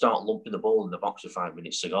start lumping the ball in the box with 5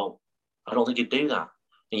 minutes to go. I don't think he'd do that.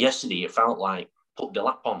 And yesterday, it felt like put the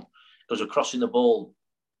lap on, because we're crossing the ball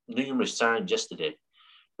numerous times yesterday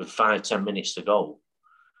with 5-10 minutes to go.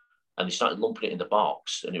 And they started lumping it in the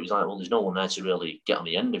box. And it was like, well, there's no one there to really get on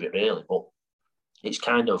the end of it, really. But it's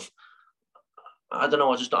kind of, I don't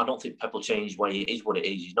know, I don't think Pep will change the way it is what it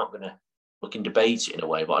is. He's not going to, we can debate it in a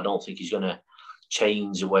way, but I don't think he's going to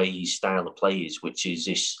change the way his style of play is, which is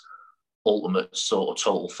this ultimate sort of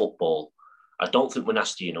total football. I don't think we're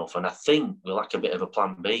nasty enough. And I think we lack a bit of a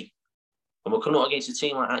plan B. When we're coming up against a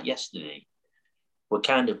team like that yesterday, we're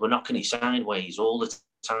knocking it sideways all the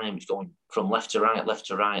time. It's going from left to right.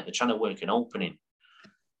 They're trying to work an opening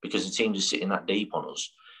because the teams are sitting that deep on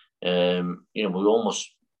us. You know, we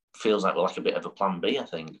almost feels like we're like a bit of a plan B, I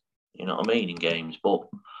think. You know what I mean, in games. But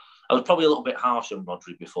I was probably a little bit harsh on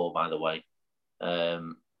Rodri before, by the way. I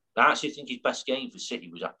actually think his best game for City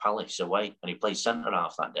was at Palace away, and he played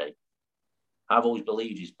centre-half that day. I've always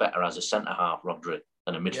believed he's better as a centre-half, Rodri,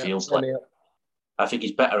 than a midfield player. I think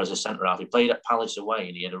he's better as a centre-half. He played at Palace away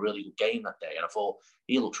and he had a really good game that day. And I thought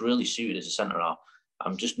he looks really suited as a centre-half.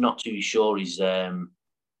 I'm just not too sure he's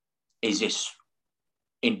this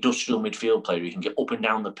industrial midfield player who can get up and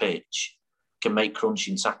down the pitch, can make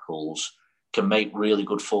crunching tackles, can make really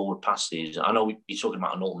good forward passes. I know you're talking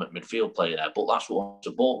about an ultimate midfield player there, but that's what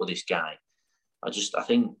I bought with this guy. I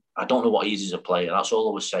don't know what he is as a player. That's all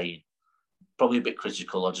I was saying. Probably a bit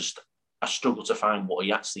critical. I struggle to find what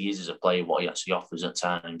he actually is as a player, what he actually offers at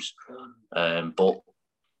times. But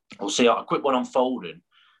we'll see. A quick one on Foden.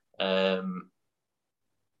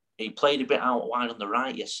 He played a bit out wide on the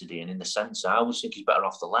right yesterday, and in the centre, I always think he's better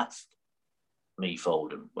off the left. Me,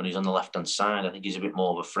 Foden, when he's on the left-hand side, I think he's a bit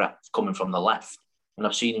more of a threat coming from the left. When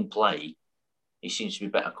I've seen him play, he seems to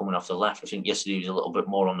be better coming off the left. I think yesterday he was a little bit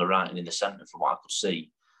more on the right and in the centre from what I could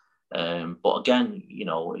see. But again, you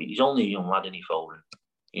know, he's only a young lad, isn't he, Foden?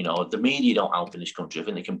 You know, the media don't help in this country. I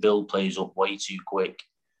think they can build players up way too quick.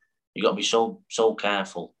 You've got to be so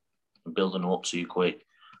careful in building them up too quick.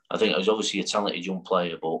 I think he's obviously a talented young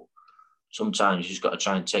player, but sometimes you just got to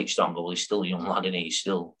try and take stock and go, well, he's still a young lad, and he's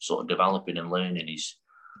still sort of developing and learning.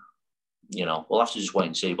 You know, we'll have to just wait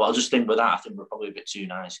and see. But I just think with that, I think we're probably a bit too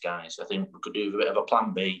nice, guys. I think we could do a bit of a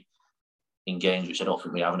plan B in games, which I don't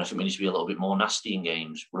think we have, and I think we need to be a little bit more nasty in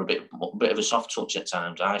games. We're a bit of a soft touch at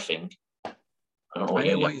times, I think. I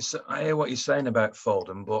hear what you're saying about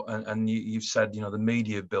Foden, but and you've said, you know, the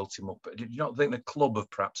media built him up. Did you not think the club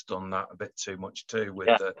have perhaps done that a bit too much too with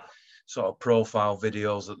the sort of profile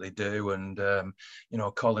videos that they do, and you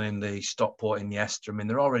know, calling him the Stockport Iniesta? I mean,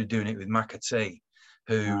 they're already doing it with McAtee,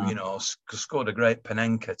 who you know scored a great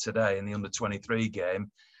Panenka today in the under-23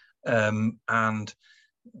 game, and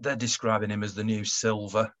they're describing him as the new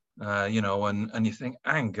Silva. You know, and you think,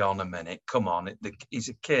 hang on a minute, come on, he's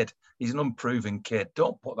a kid, he's an unproven kid.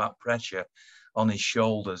 Don't put that pressure on his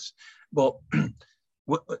shoulders. But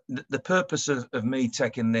the purpose of me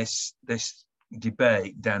taking this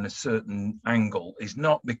debate down a certain angle is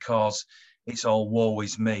not because it's all woe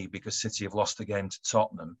is me because City have lost the game to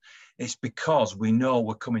Tottenham. It's because we know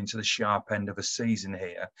we're coming to the sharp end of a season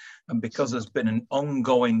here, and because there's been an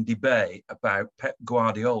ongoing debate about Pep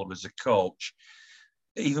Guardiola as a coach,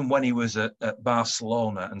 even when he was at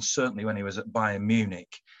Barcelona, and certainly when he was at Bayern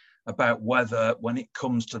Munich, about whether, when it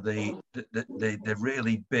comes to the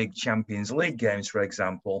really big Champions League games, for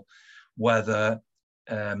example, whether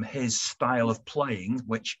his style of playing,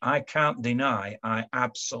 which I can't deny, I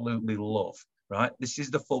absolutely love, right? This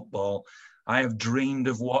is the football I have dreamed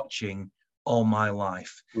of watching all my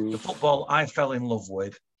life. The football I fell in love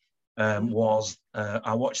with was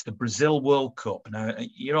I watched the Brazil World Cup. Now,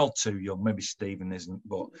 you're all too young, maybe Stephen isn't,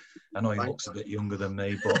 but I know he looks a bit younger than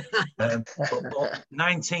me. But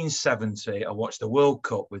 1970, I watched the World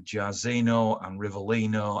Cup with Jairzinho and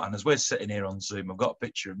Rivellino. And as we're sitting here on Zoom, I've got a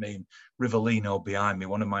picture of me and Rivellino behind me,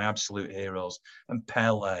 one of my absolute heroes, and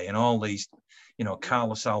Pele and all these,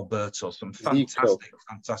 Carlos Alberto, some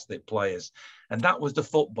fantastic players. And that was the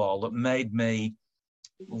football that made me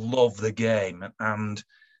love the game. And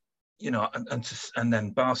and then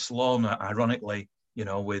Barcelona, ironically,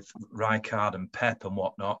 with Rijkaard and Pep and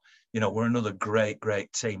whatnot, we're another great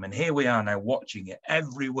team. And here we are now watching it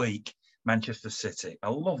every week, Manchester City. I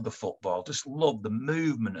love the football, just love the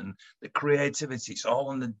movement and the creativity. It's all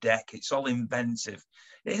on the deck. It's all inventive.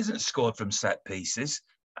 It isn't scored from set pieces,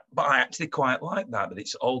 but I actually quite like that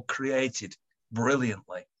it's all created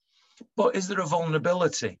brilliantly. But is there a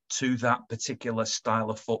vulnerability to that particular style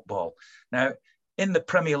of football? Now, in the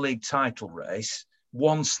Premier League title race,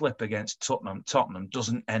 one slip against Tottenham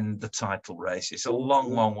doesn't end the title race. It's a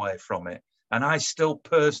long way from it. And I still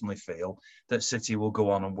personally feel that City will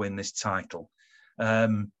go on and win this title.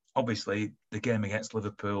 Obviously, the game against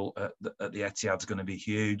Liverpool at the Etihad is going to be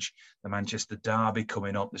huge. The Manchester Derby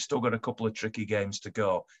coming up. They've still got a couple of tricky games to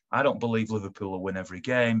go. I don't believe Liverpool will win every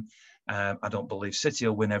game. I don't believe City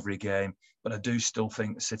will win every game, but I do still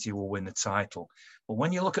think City will win the title. But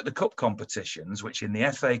when you look at the cup competitions, which in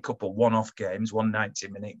the FA Cup are one-off games,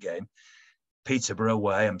 190-minute game, Peterborough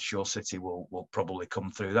away, I'm sure City will probably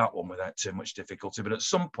come through that one without too much difficulty. But at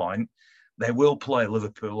some point, they will play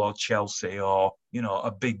Liverpool or Chelsea or,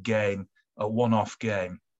 a big game, a one-off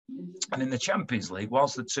game. And in the Champions League,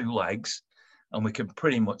 whilst the two legs, and we can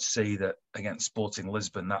pretty much see that against Sporting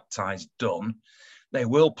Lisbon, that tie's done, they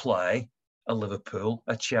will play a Liverpool,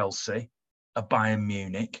 a Chelsea, a Bayern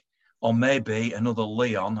Munich, or maybe another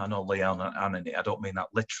Lyon. I know Lyon and I don't mean that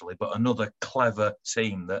literally, but another clever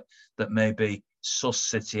team that maybe suss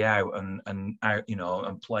City out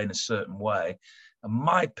and play in a certain way. And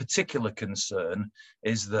my particular concern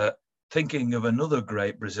is that thinking of another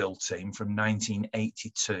great Brazil team from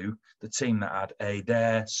 1982, the team that had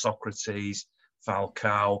Eder, Socrates,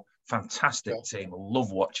 Falcao, fantastic team. I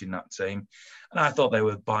love watching that team. And I thought they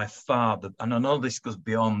were by far, and I know this goes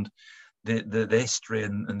beyond the history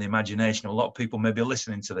and the imagination. A lot of people may be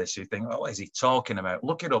listening to this who think, oh, what is he talking about?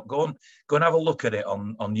 Look it up. Go and have a look at it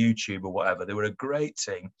on YouTube or whatever. They were a great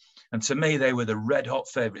team. And to me, they were the red-hot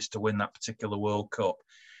favourites to win that particular World Cup.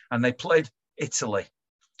 And they played Italy.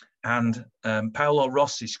 And Paolo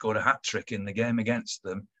Rossi scored a hat-trick in the game against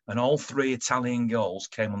them. And all three Italian goals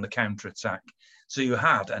came on the counter-attack. So you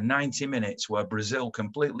had a 90 minutes where Brazil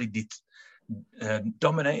completely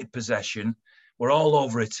dominated possession, were all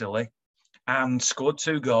over Italy, and scored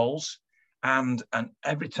 2 goals. And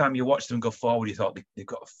every time you watched them go forward, you thought they've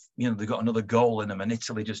got another goal in them. And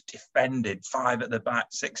Italy just defended 5 at the back,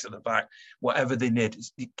 6 at the back, whatever they need.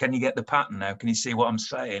 Can you get the pattern now? Can you see what I'm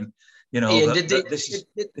saying? Ian,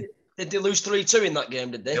 did they lose 3-2 in that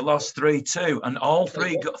game, did they? They lost 3-2, and all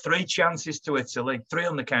three got 3 chances to Italy, 3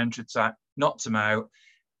 on the counter-attack, knocked them out.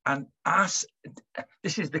 And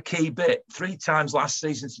this is the key bit, 3 times last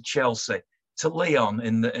season to Chelsea, to Lyon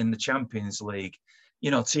in the Champions League,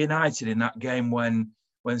 to United in that game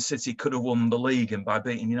when City could have won the league, and by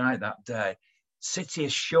beating United that day. City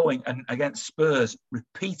is showing, and against Spurs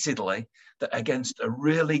repeatedly, that against a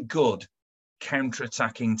really good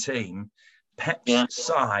counter-attacking team, Pep's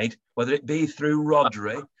side, whether it be through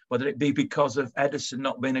Rodri, whether it be because of Ederson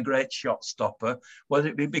not being a great shot stopper, whether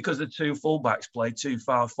it be because the 2 fullbacks play too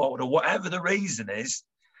far forward, or whatever the reason is,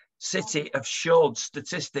 City have showed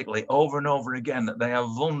statistically over and over again that they are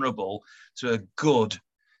vulnerable to a good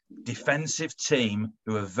defensive team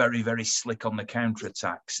who are very, very slick on the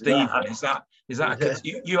counter-attack. Stephen, is that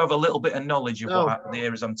you have a little bit of knowledge of what the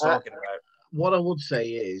areas I'm talking about? What I would say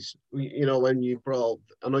is, when you brought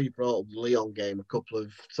up the Lyon game a couple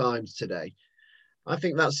of times today. I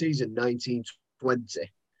think that season,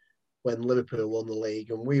 1920, when Liverpool won the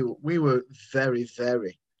league, and we were very,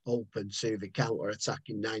 very open to the counter-attack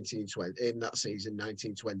in that season,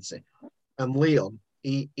 1920. And Lyon,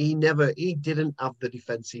 he didn't have the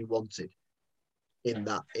defence he wanted in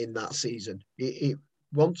that season.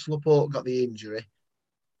 Once Laporte got the injury,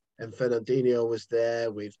 and Fernandinho was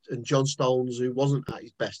there and John Stones, who wasn't at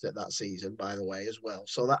his best at that season, by the way, as well.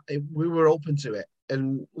 So that we were open to it,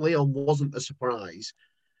 and Lyon wasn't a surprise.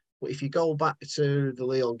 But if you go back to the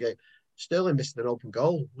Lyon game, Sterling missed an open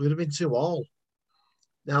goal. It would have been 2-2.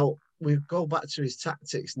 Now we go back to his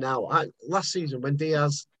tactics. Now, last season when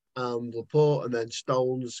Diaz and Laporte and then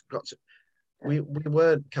Stones got to, we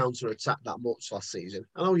weren't counter-attacked that much last season.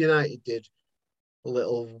 I know United did. a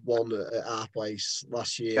little one at our place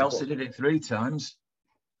last year. Chelsea but, did it 3 times.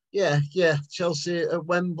 Yeah. Chelsea at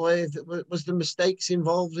Wembley. Was the mistakes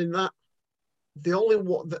involved in that? The only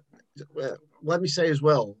one that, let me say as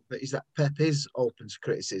well, that is that Pep is open to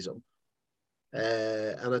criticism.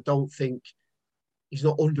 And I don't think he's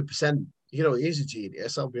not 100%. You know, he is a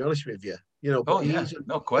genius, I'll be honest with you. You know, but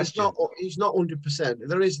no question. He's not 100%.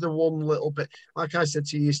 There is the one little bit, like I said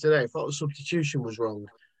to you yesterday, I thought the substitution was wrong.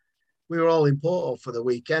 We were all in Porto for the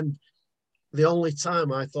weekend. The only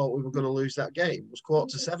time I thought we were going to lose that game was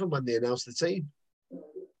 7:15 when they announced the team.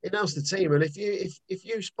 And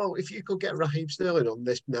if you could get Raheem Sterling on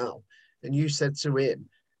this now, and you said to him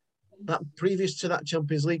that previous to that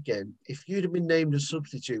Champions League game, if you'd have been named as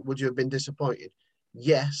substitute, would you have been disappointed?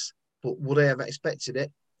 Yes, but would I have expected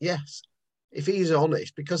it? Yes. If he's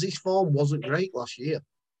honest, because his form wasn't great last year,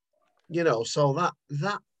 you know, so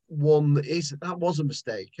that was a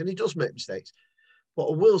mistake, and he does make mistakes.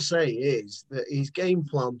 What I will say is that his game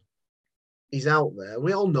plan is out there.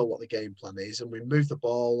 We all know what the game plan is, and we move the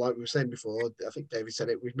ball, like we were saying before, I think David said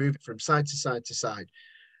it, we move it from side to side to side.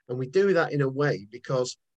 And we do that in a way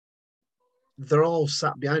because they're all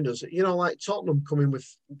sat behind us. You know, like Tottenham coming with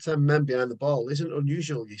 10 men behind the ball isn't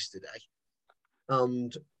unusual yesterday.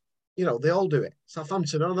 And, you know, they all do it.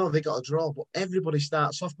 Southampton, I know they got a draw, but everybody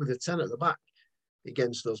starts off with a 10 at the back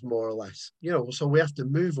against us, more or less. You know, so we have to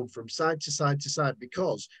move them from side to side to side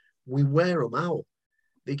because we wear them out.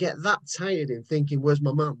 They get that tired in thinking, where's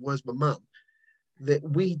my man? Where's my man? That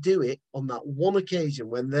we do it on that one occasion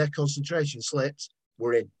when their concentration slips,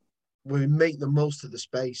 we're in. We make the most of the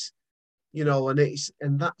space, you know, and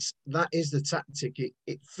that is the tactic.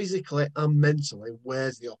 It physically and mentally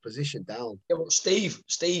wears the opposition down. Yeah, well, Steve,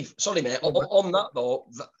 sorry, mate. On that though,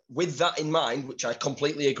 with that in mind, which I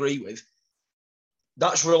completely agree with,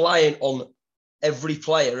 that's relying on every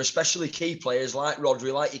player, especially key players like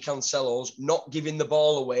Rodri, like your Cancelos, not giving the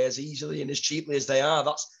ball away as easily and as cheaply as they are.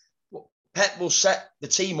 That's what Pep will set the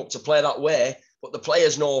team up to play that way, but the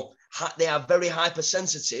players know they are very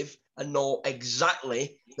hypersensitive and know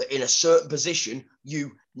exactly that in a certain position,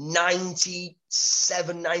 you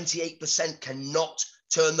 97, 98% cannot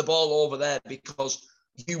turn the ball over there because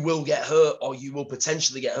you will get hurt or you will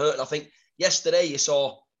potentially get hurt. And I think yesterday you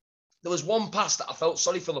saw there was one pass that I felt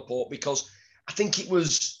sorry for Laporte because I think it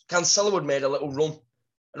was Cancelo had made a little run.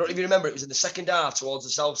 I don't even remember. It was in the second half towards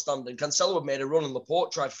the south stand, and Cancelo had made a run, and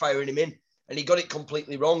Laporte tried firing him in, and he got it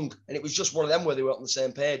completely wrong. And it was just one of them where they were on the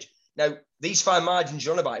same page. Now, these fine margins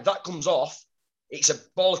you're on about, if that comes off, it's a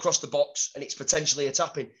ball across the box, and it's potentially a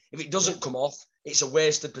tapping. If it doesn't come off, it's a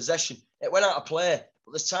wasted possession. It went out of play.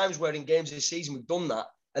 But there's times where in games this season we've done that,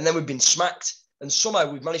 and then we've been smacked, and somehow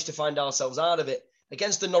we've managed to find ourselves out of it.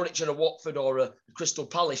 Against a Norwich or a Watford or a Crystal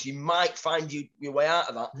Palace, you might find your way out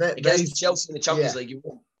of that. Against Chelsea in the Champions League, you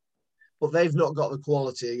won't. But they've not got the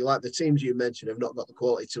quality, like the teams you mentioned have not got the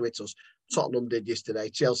quality to hit us. Tottenham did yesterday,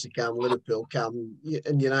 Chelsea can, Liverpool can,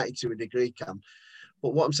 and United to a degree can.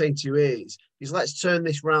 But what I'm saying to you is let's turn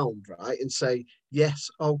this round, right, and say, yes,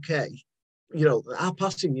 okay. You know, our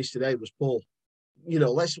passing yesterday was poor. You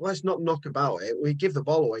know, let's not knock about it. We give the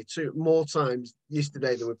ball away more times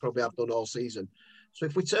yesterday than we probably have done all season. So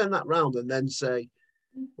if we turn that round and then say,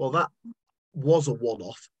 well, that was a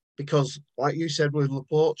one-off because, like you said, with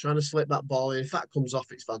Laporte trying to slip that ball in, if that comes off,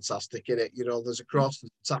 it's fantastic, isn't it? You know, there's a cross,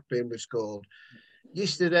 there's a tap in, we've scored.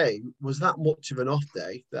 Yesterday was that much of an off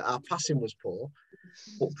day that our passing was poor,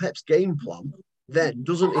 but Pep's game plan then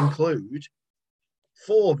doesn't include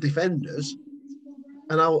 4 defenders,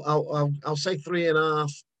 and I'll say 3.5,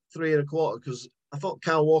 3.25, because I thought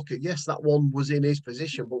Kyle Walker, yes, that one was in his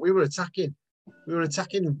position, but we were attacking. We were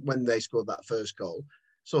attacking when they scored that first goal.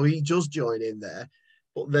 So he does join in there.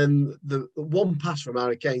 But then the one pass from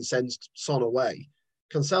Harry Kane sends Son away.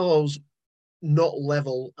 Cancelo's not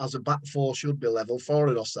level as a back four should be level for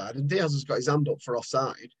an offside. And Diaz has got his hand up for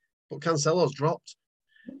offside, but Cancelo's dropped.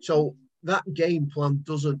 So that game plan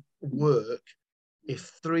doesn't work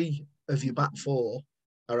if 3 of your back 4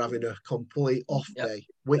 are having a complete off day,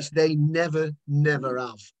 which they never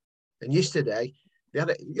have. And yesterday, they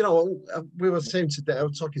had it, you know, we were saying today, I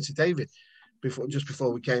was talking to David just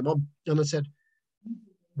before we came on, and I said,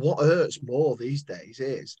 what hurts more these days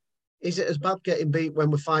is it as bad getting beat when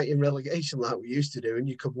we're fighting relegation like we used to do and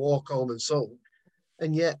you could walk home and sulk,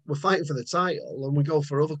 and yet we're fighting for the title and we go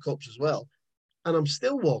for other cups as well, and I'm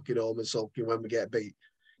still walking home and sulking when we get beat,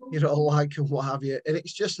 you know, like and what have you. And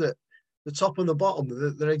it's just that the top and the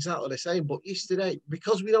bottom, they're exactly the same. But yesterday,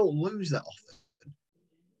 because we don't lose that often,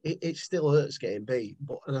 it still hurts getting beat.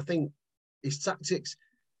 And I think his tactics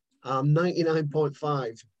are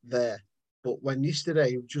 99.5 there. But when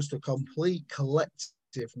yesterday it was just a complete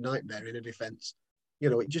collective nightmare in a defence,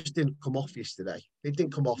 it just didn't come off yesterday. It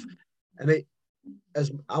didn't come off, and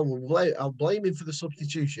I'll blame him for the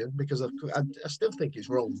substitution because I still think it's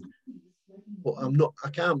wrong. But I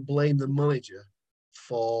can't blame the manager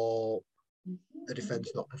for the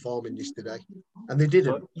defence not performing yesterday, and they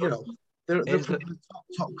didn't. They're probably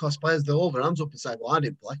top class players. They'll hold their hands up and say, "Well, I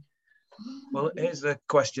didn't play." Well, here's the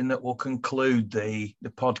question that we'll conclude the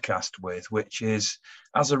podcast with, which is,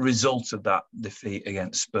 as a result of that defeat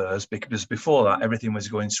against Spurs, because before that everything was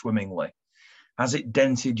going swimmingly, has it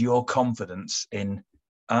dented your confidence in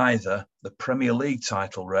either the Premier League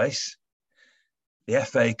title race, the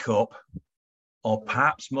FA Cup, or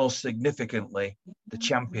perhaps most significantly, the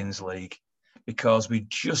Champions League? Because we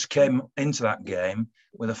just came into that game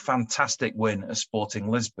with a fantastic win at Sporting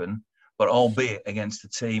Lisbon, but albeit against a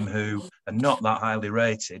team who are not that highly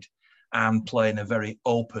rated and play in a very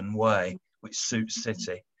open way, which suits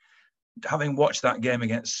City. Having watched that game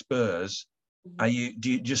against Spurs, do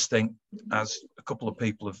you just think, as a couple of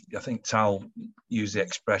people have, I think Tal used the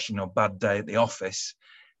expression of bad day at the office,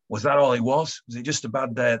 was that all it was? Was it just a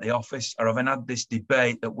bad day at the office? Or having had this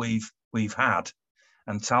debate that we've had,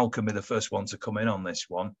 and Tal can be the first one to come in on this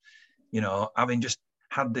one, having just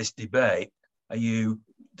had this debate, are you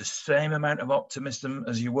the same amount of optimism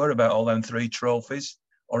as you were about all them 3 trophies,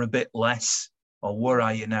 or a bit less? Or where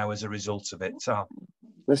are you now as a result of it, Tal?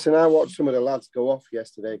 Listen, I watched some of the lads go off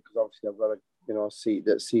yesterday because obviously I've got a seat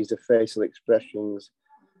that sees the facial expressions.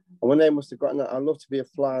 And when they must have gotten that, I'd love to be a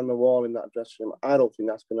fly on the wall in that dressing room. I don't think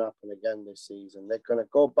that's going to happen again this season. They're going to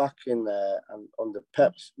go back in there and under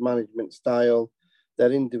Pep's management style,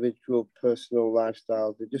 their individual personal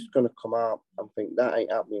lifestyles, they're just going to come out and think that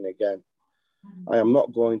ain't happening again. I am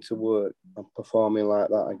not going to work and performing like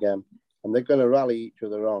that again. And they're going to rally each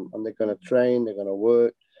other on, and they're going to train, they're going to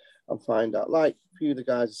work and find out. Like a few of the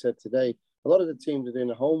guys have said today, a lot of the teams are doing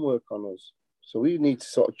the homework on us. So we need to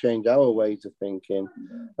sort of change our ways of thinking.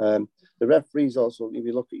 The referees also, if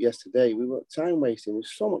you look at yesterday, we were time wasting.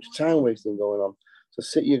 There's so much time wasting going on. So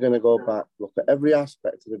City are going to go back, look at every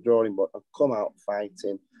aspect of the drawing board and come out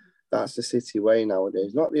fighting. That's the City way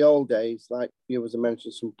nowadays. Not the old days, like you was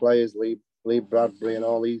mentioned, some players, Lee Bradbury and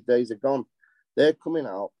all these days are gone. They're coming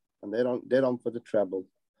out and they're on for the treble.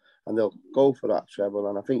 And they'll go for that treble.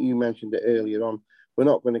 And I think you mentioned it earlier on. We're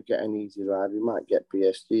not going to get an easy ride. We might get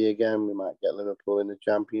PSG again. We might get Liverpool in the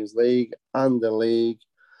Champions League and the league.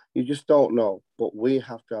 You just don't know. But we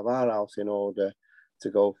have to have our house in order to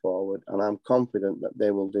go forward. And I'm confident that they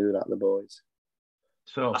will do that, the boys.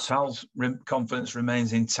 So Tal's confidence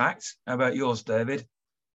remains intact. How about yours, David?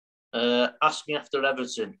 Ask me after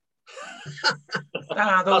Everton.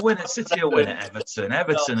 They'll win it. City will win at Everton.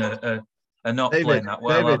 Everton are not David, playing that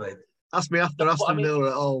well, David, are they? Ask me after Aston Villa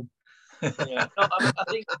at home. Yeah, no,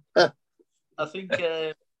 I think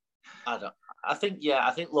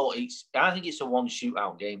it's a one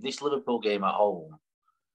shootout game. This Liverpool game at home,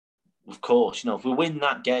 of course, if we win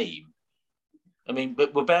that game, I mean,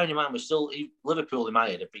 but we're bearing in mind Liverpool in my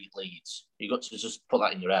head have beat Leeds. You got to just put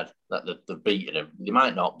that in your head that they're beating them. They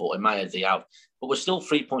might not, but in my head they have. But we're still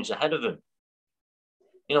 3 points ahead of them.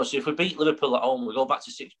 So if we beat Liverpool at home, we go back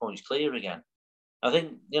to 6 points clear again. I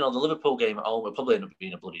think, the Liverpool game at home will probably end up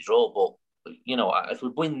being a bloody draw. But, if we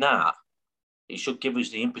win that, it should give us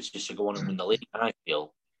the impetus to go on and win the league, I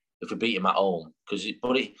feel, if we beat them at home.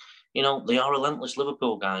 They are relentless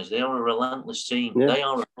Liverpool guys. They are a relentless team. Yeah. They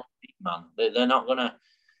are a team, man. They're not going to,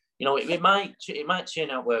 it might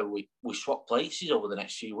turn out where we swap places over the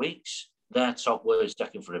next few weeks. Their top, we're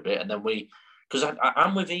second for a bit. And then because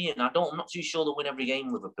I'm with Ian, I'm not too sure they'll win every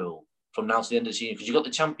game, Liverpool, from now to the end of the season, because you've got the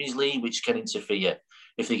Champions League, which can interfere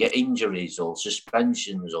if they get injuries or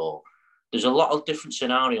suspensions, or there's a lot of different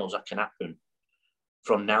scenarios that can happen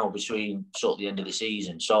from now between sort of the end of the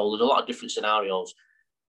season. So there's a lot of different scenarios.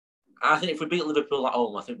 I think if we beat Liverpool at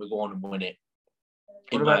home, I think we go on and win it.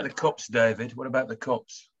 What about the Cups, David? What about the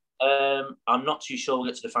Cups? I'm not too sure we'll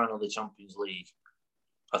get to the final of the Champions League.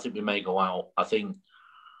 I think we may go out.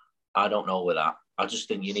 I don't know with that. I just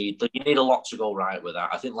think you need a lot to go right with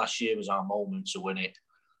that. I think last year was our moment to win it.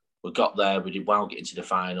 We got there. We did well getting to the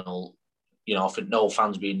final. I think no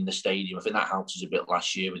fans being in the stadium, I think that helped us a bit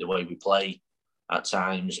last year with the way we play at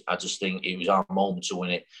times. I just think it was our moment to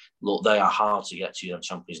win it. Look, they are hard to get to the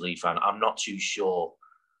Champions League final. I'm not too sure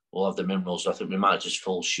we'll have the minerals. So I think we might just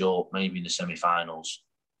fall short, maybe in the semi-finals.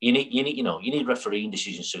 You need refereeing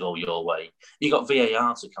decisions to go your way. You got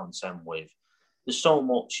VAR to contend with. There's so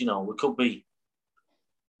much, we could be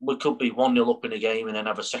 1-0 up in a game and then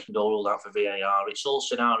have a second goal ruled out for VAR. It's all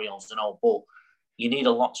scenarios, but you need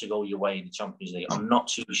a lot to go your way in the Champions League. I'm not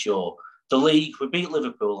too sure The league, we beat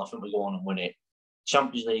Liverpool. I think we go on and win it.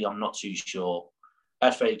 Champions League, I'm not too sure.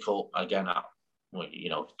 FA Cup, again,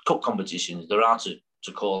 cup competitions, they're hard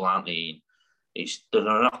to call, aren't they? They're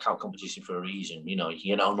a knockout competition for a reason. You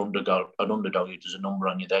get an underdog who does a number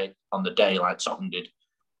on the day, like Tottenham did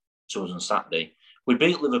to us on Saturday. We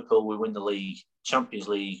beat Liverpool, we win the league. Champions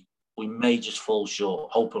League, we may just fall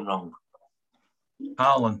short. Hope I'm wrong.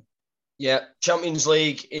 Alan. Yeah, Champions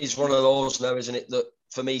League is one of those now, isn't it, that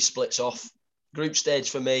for me splits off. Group stage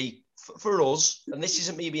for me, for us, and this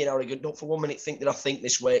isn't me being arrogant, don't for 1 minute think that I think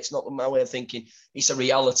this way. It's not my way of thinking. It's a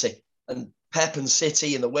reality. And Pep and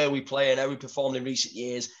City and the way we play and how we performed in recent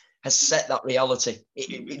years has set that reality.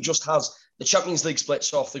 It just has. The Champions League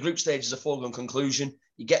splits off. The group stage is a foregone conclusion.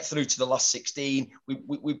 You get through to the last 16.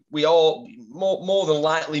 We all more than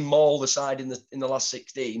likely maul the side in the last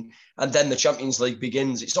 16, and then the Champions League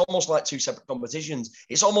begins. It's almost like two separate competitions.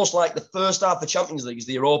 It's almost like the first half of the Champions League is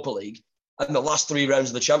the Europa League, and the last 3 rounds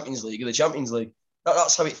of the Champions League are the Champions League.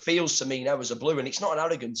 That's how it feels to me now as a Blue, and it's not an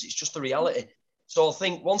arrogance. It's just the reality. So I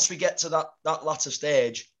think once we get to that latter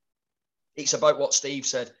stage, it's about what Steve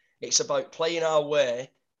said. It's about playing our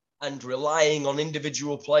way and relying on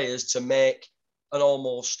individual players to make an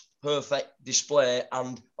almost perfect display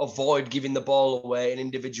and avoid giving the ball away in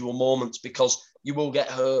individual moments, because you will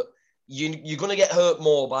get hurt. You're going to get hurt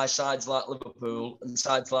more by sides like Liverpool and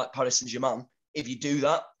sides like Paris Saint-Germain if you do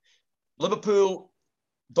that. Liverpool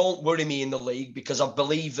don't worry me in the league, because I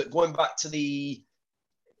believe that going back to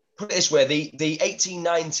put it this way, the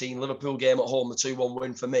 18-19 Liverpool game at home, the 2-1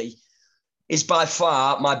 win for me, is by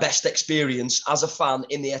far my best experience as a fan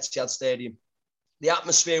in the Etihad Stadium. The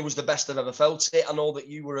atmosphere was the best I've ever felt it. I know that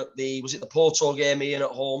you were at the Porto game, Ian, at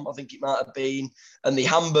home? I think it might have been. And the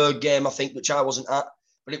Hamburg game, I think, which I wasn't at.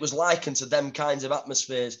 But it was likened to them kinds of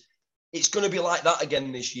atmospheres. It's going to be like that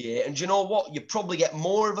again this year. And do you know what? You probably get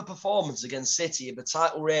more of a performance against City if the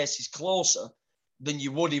title race is closer than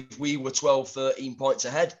you would if we were 12, 13 points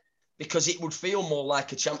ahead, because it would feel more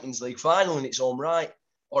like a Champions League final in its own right,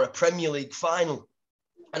 or a Premier League final.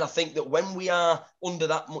 And I think that when we are under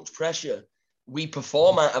that much pressure, we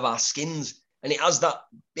perform out of our skins, and it has that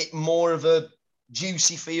bit more of a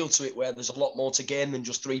juicy feel to it, where there's a lot more to gain than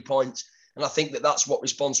just 3 points. And I think that that's what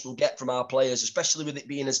response we'll get from our players, especially with it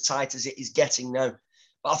being as tight as it is getting now.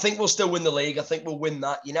 But I think we'll still win the league. I think we'll win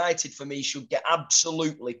that. United, for me, should get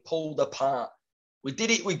absolutely pulled apart. We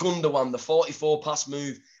did it with Gundogan, the 44 pass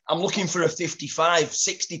move. I'm looking for a 55,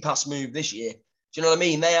 60 pass move this year. Do you know what I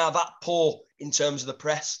mean? They are that poor in terms of the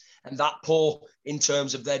press and that poor in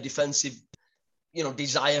terms of their defensive,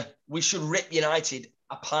 desire. We should rip United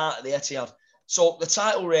apart at the Etihad. So the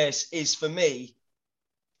title race is, for me,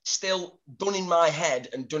 still done in my head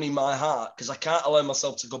and done in my heart, because I can't allow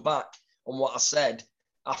myself to go back on what I said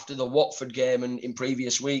after the Watford game and in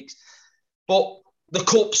previous weeks. But the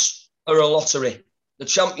cups are a lottery. The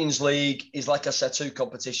Champions League is, like I said, 2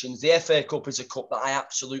 competitions. The FA Cup is a cup that I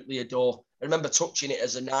absolutely adore. I remember touching it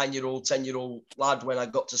as a 9-year-old, 10-year-old lad when I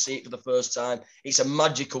got to see it for the first time. It's a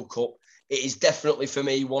magical cup. It is definitely, for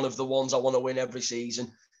me, one of the ones I want to win every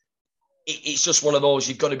season. It's just one of those,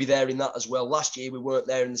 you've got to be there in that as well. Last year, we weren't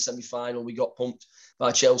there in the semi-final. We got pumped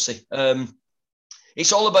by Chelsea.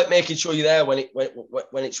 It's all about making sure you're there when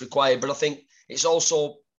it's required. But I think it's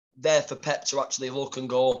also there for Pep to actually look and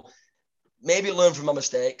go, maybe learn from my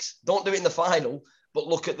mistakes. Don't do it in the final, but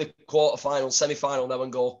look at the quarter-final, semi-final now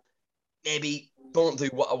and go, maybe don't do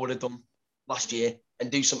what I would have done last year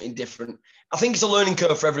and do something different. I think it's a learning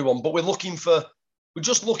curve for everyone, but we're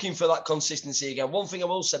just looking for that consistency again. One thing I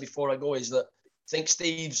will say before I go is that I think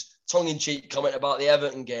Steve's tongue-in-cheek comment about the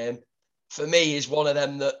Everton game, for me, is one of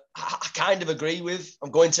them that I kind of agree with. I'm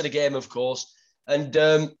going to the game, of course, and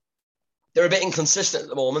they're a bit inconsistent at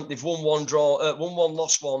the moment. They've won one,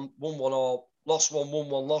 lost one, won one, or lost one, won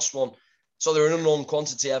one, lost one. So they're an unknown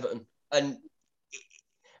quantity, Everton. And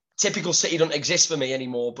typical City don't exist for me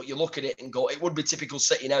anymore, but you look at it and go, it would be typical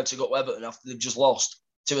City now to go to Everton after they've just lost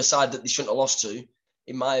to a side that they shouldn't have lost to,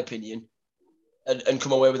 in my opinion, and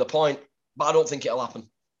come away with a point. But I don't think it'll happen.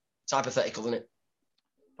 It's hypothetical, isn't it?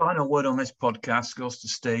 Final word on this podcast goes to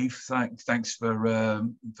Steve. Thanks for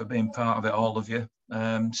being part of it, all of you.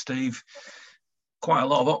 Steve, quite a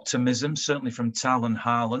lot of optimism, certainly from Tal and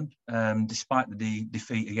Haaland, despite the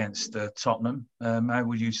defeat against Tottenham. How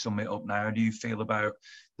would you sum it up now? How do you feel about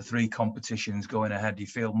the 3 competitions going ahead? Do you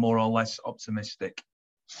feel more or less optimistic?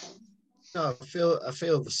 No, I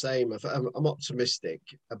feel the same. I'm optimistic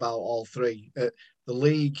about all 3. The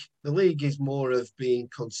league is more of being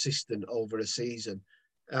consistent over a season.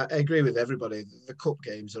 I agree with everybody. The cup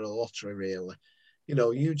games are a lottery, really.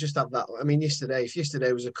 You just have that. I mean, if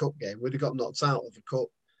yesterday was a cup game, we'd have got knocked out of the cup.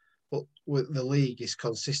 but with the league is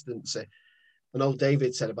consistency. I know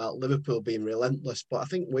David said about Liverpool being relentless, but I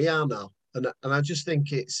think we are now. And I just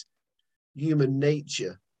think it's human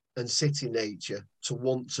nature and City nature to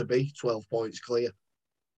want to be 12 points clear.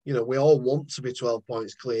 You know, we all want to be 12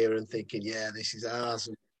 points clear and thinking, yeah, this is ours.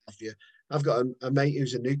 And I've got a mate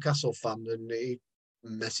who's a Newcastle fan, and he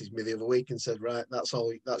messaged me the other week and said, right,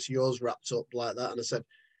 that's yours wrapped up like that. And I said,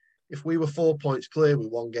 if we were 4 points clear with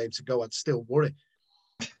one game to go, I'd still worry.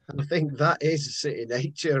 And I think that is the City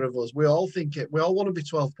nature of us. We all think it. We all want to be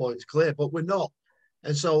 12 points clear, but we're not.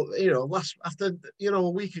 And so, after a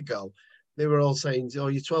week ago, they were all saying, "Oh,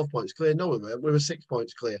 you're 12 points clear." No, we weren't. We were 6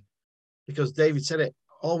 points clear, because David said it.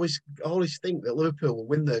 Always think that Liverpool will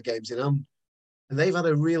win their games in hand, and they've had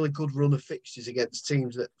a really good run of fixtures against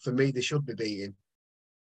teams that, for me, they should be beating.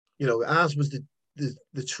 You know, ours was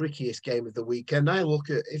the trickiest game of the weekend. I look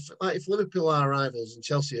at if Liverpool are rivals and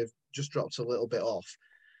Chelsea have just dropped a little bit off,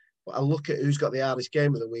 but I look at who's got the hardest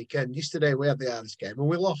game of the weekend. Yesterday we had the hardest game and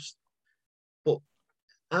we lost, but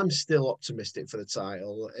I'm still optimistic for the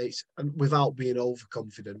title. It's without being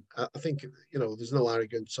overconfident. I think there's no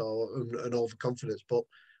arrogance or an overconfidence, but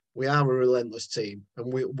we are a relentless team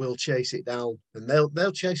and we'll chase it down, and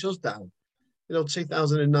they'll chase us down.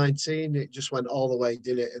 2019 it just went all the way,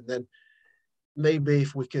 did it? And then maybe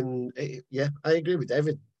if we can, I agree with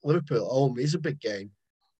David. Liverpool at home is a big game.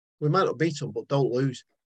 We might not beat them, but don't lose.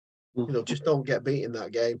 Just don't get beat in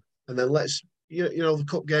that game. And then let's, the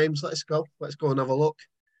cup games, let's go and have a look.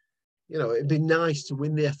 It'd be nice to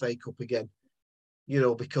win the FA Cup again,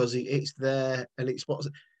 because it's there, and it's what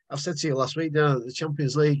I've said to you last week. The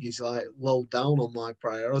Champions League is like low down on my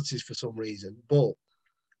priorities for some reason, but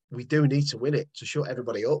we do need to win it to shut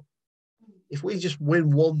everybody up. If we just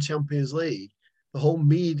win one Champions League, the whole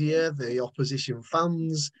media, the opposition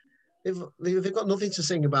fans, they've got nothing to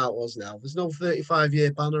sing about us now. There's no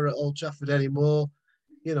 35-year banner at Old Trafford anymore,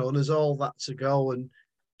 and there's all that to go. And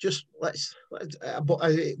just but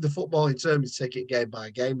the footballing term is take it game by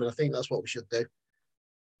game, and I think that's what we should do.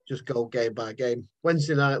 Just go game by game.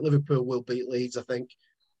 Wednesday night, Liverpool will beat Leeds, I think.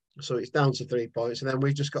 So it's down to 3 points, and then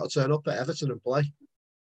we've just got to turn up at Everton and play.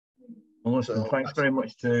 Well, listen, thanks very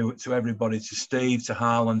much to everybody, to Steve, to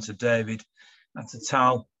Harlan, to David, and to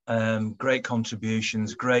Tal. Great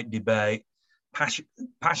contributions, great debate,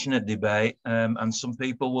 passionate debate, and some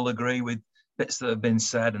people will agree with bits that have been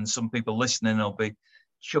said, and some people listening will be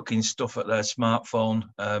chucking stuff at their smartphone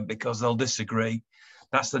because they'll disagree.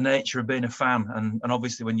 That's the nature of being a fan, and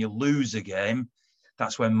obviously when you lose a game,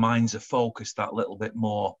 that's when minds are focused that little bit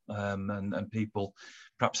more, and people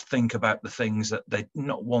perhaps think about the things that they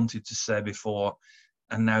not wanted to say before,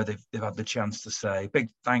 and now they've had the chance to say. Big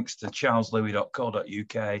thanks to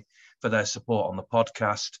charleslouis.co.uk for their support on the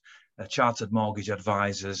podcast, Chartered Mortgage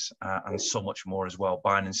Advisors, and so much more as well,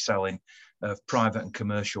 buying and selling of private and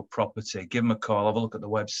commercial property. Give them a call, have a look at the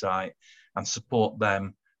website, and support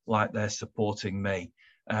them like they're supporting me.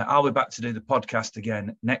 I'll be back to do the podcast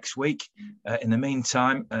again next week. In the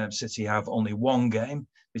meantime, City have only one game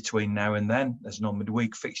between now and then. There's no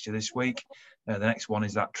midweek fixture this week. The next one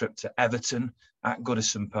is that trip to Everton at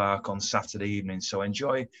Goodison Park on Saturday evening. So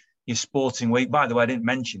enjoy your sporting week. By the way, I didn't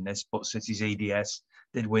mention this, but City's EDS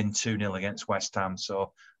did win 2-0 against West Ham.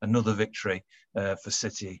 So another victory for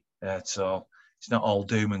City. So it's not all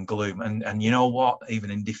doom and gloom. And you know what? Even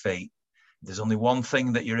in defeat, there's only one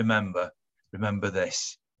thing that you remember. Remember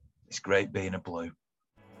this. It's great being a Blue.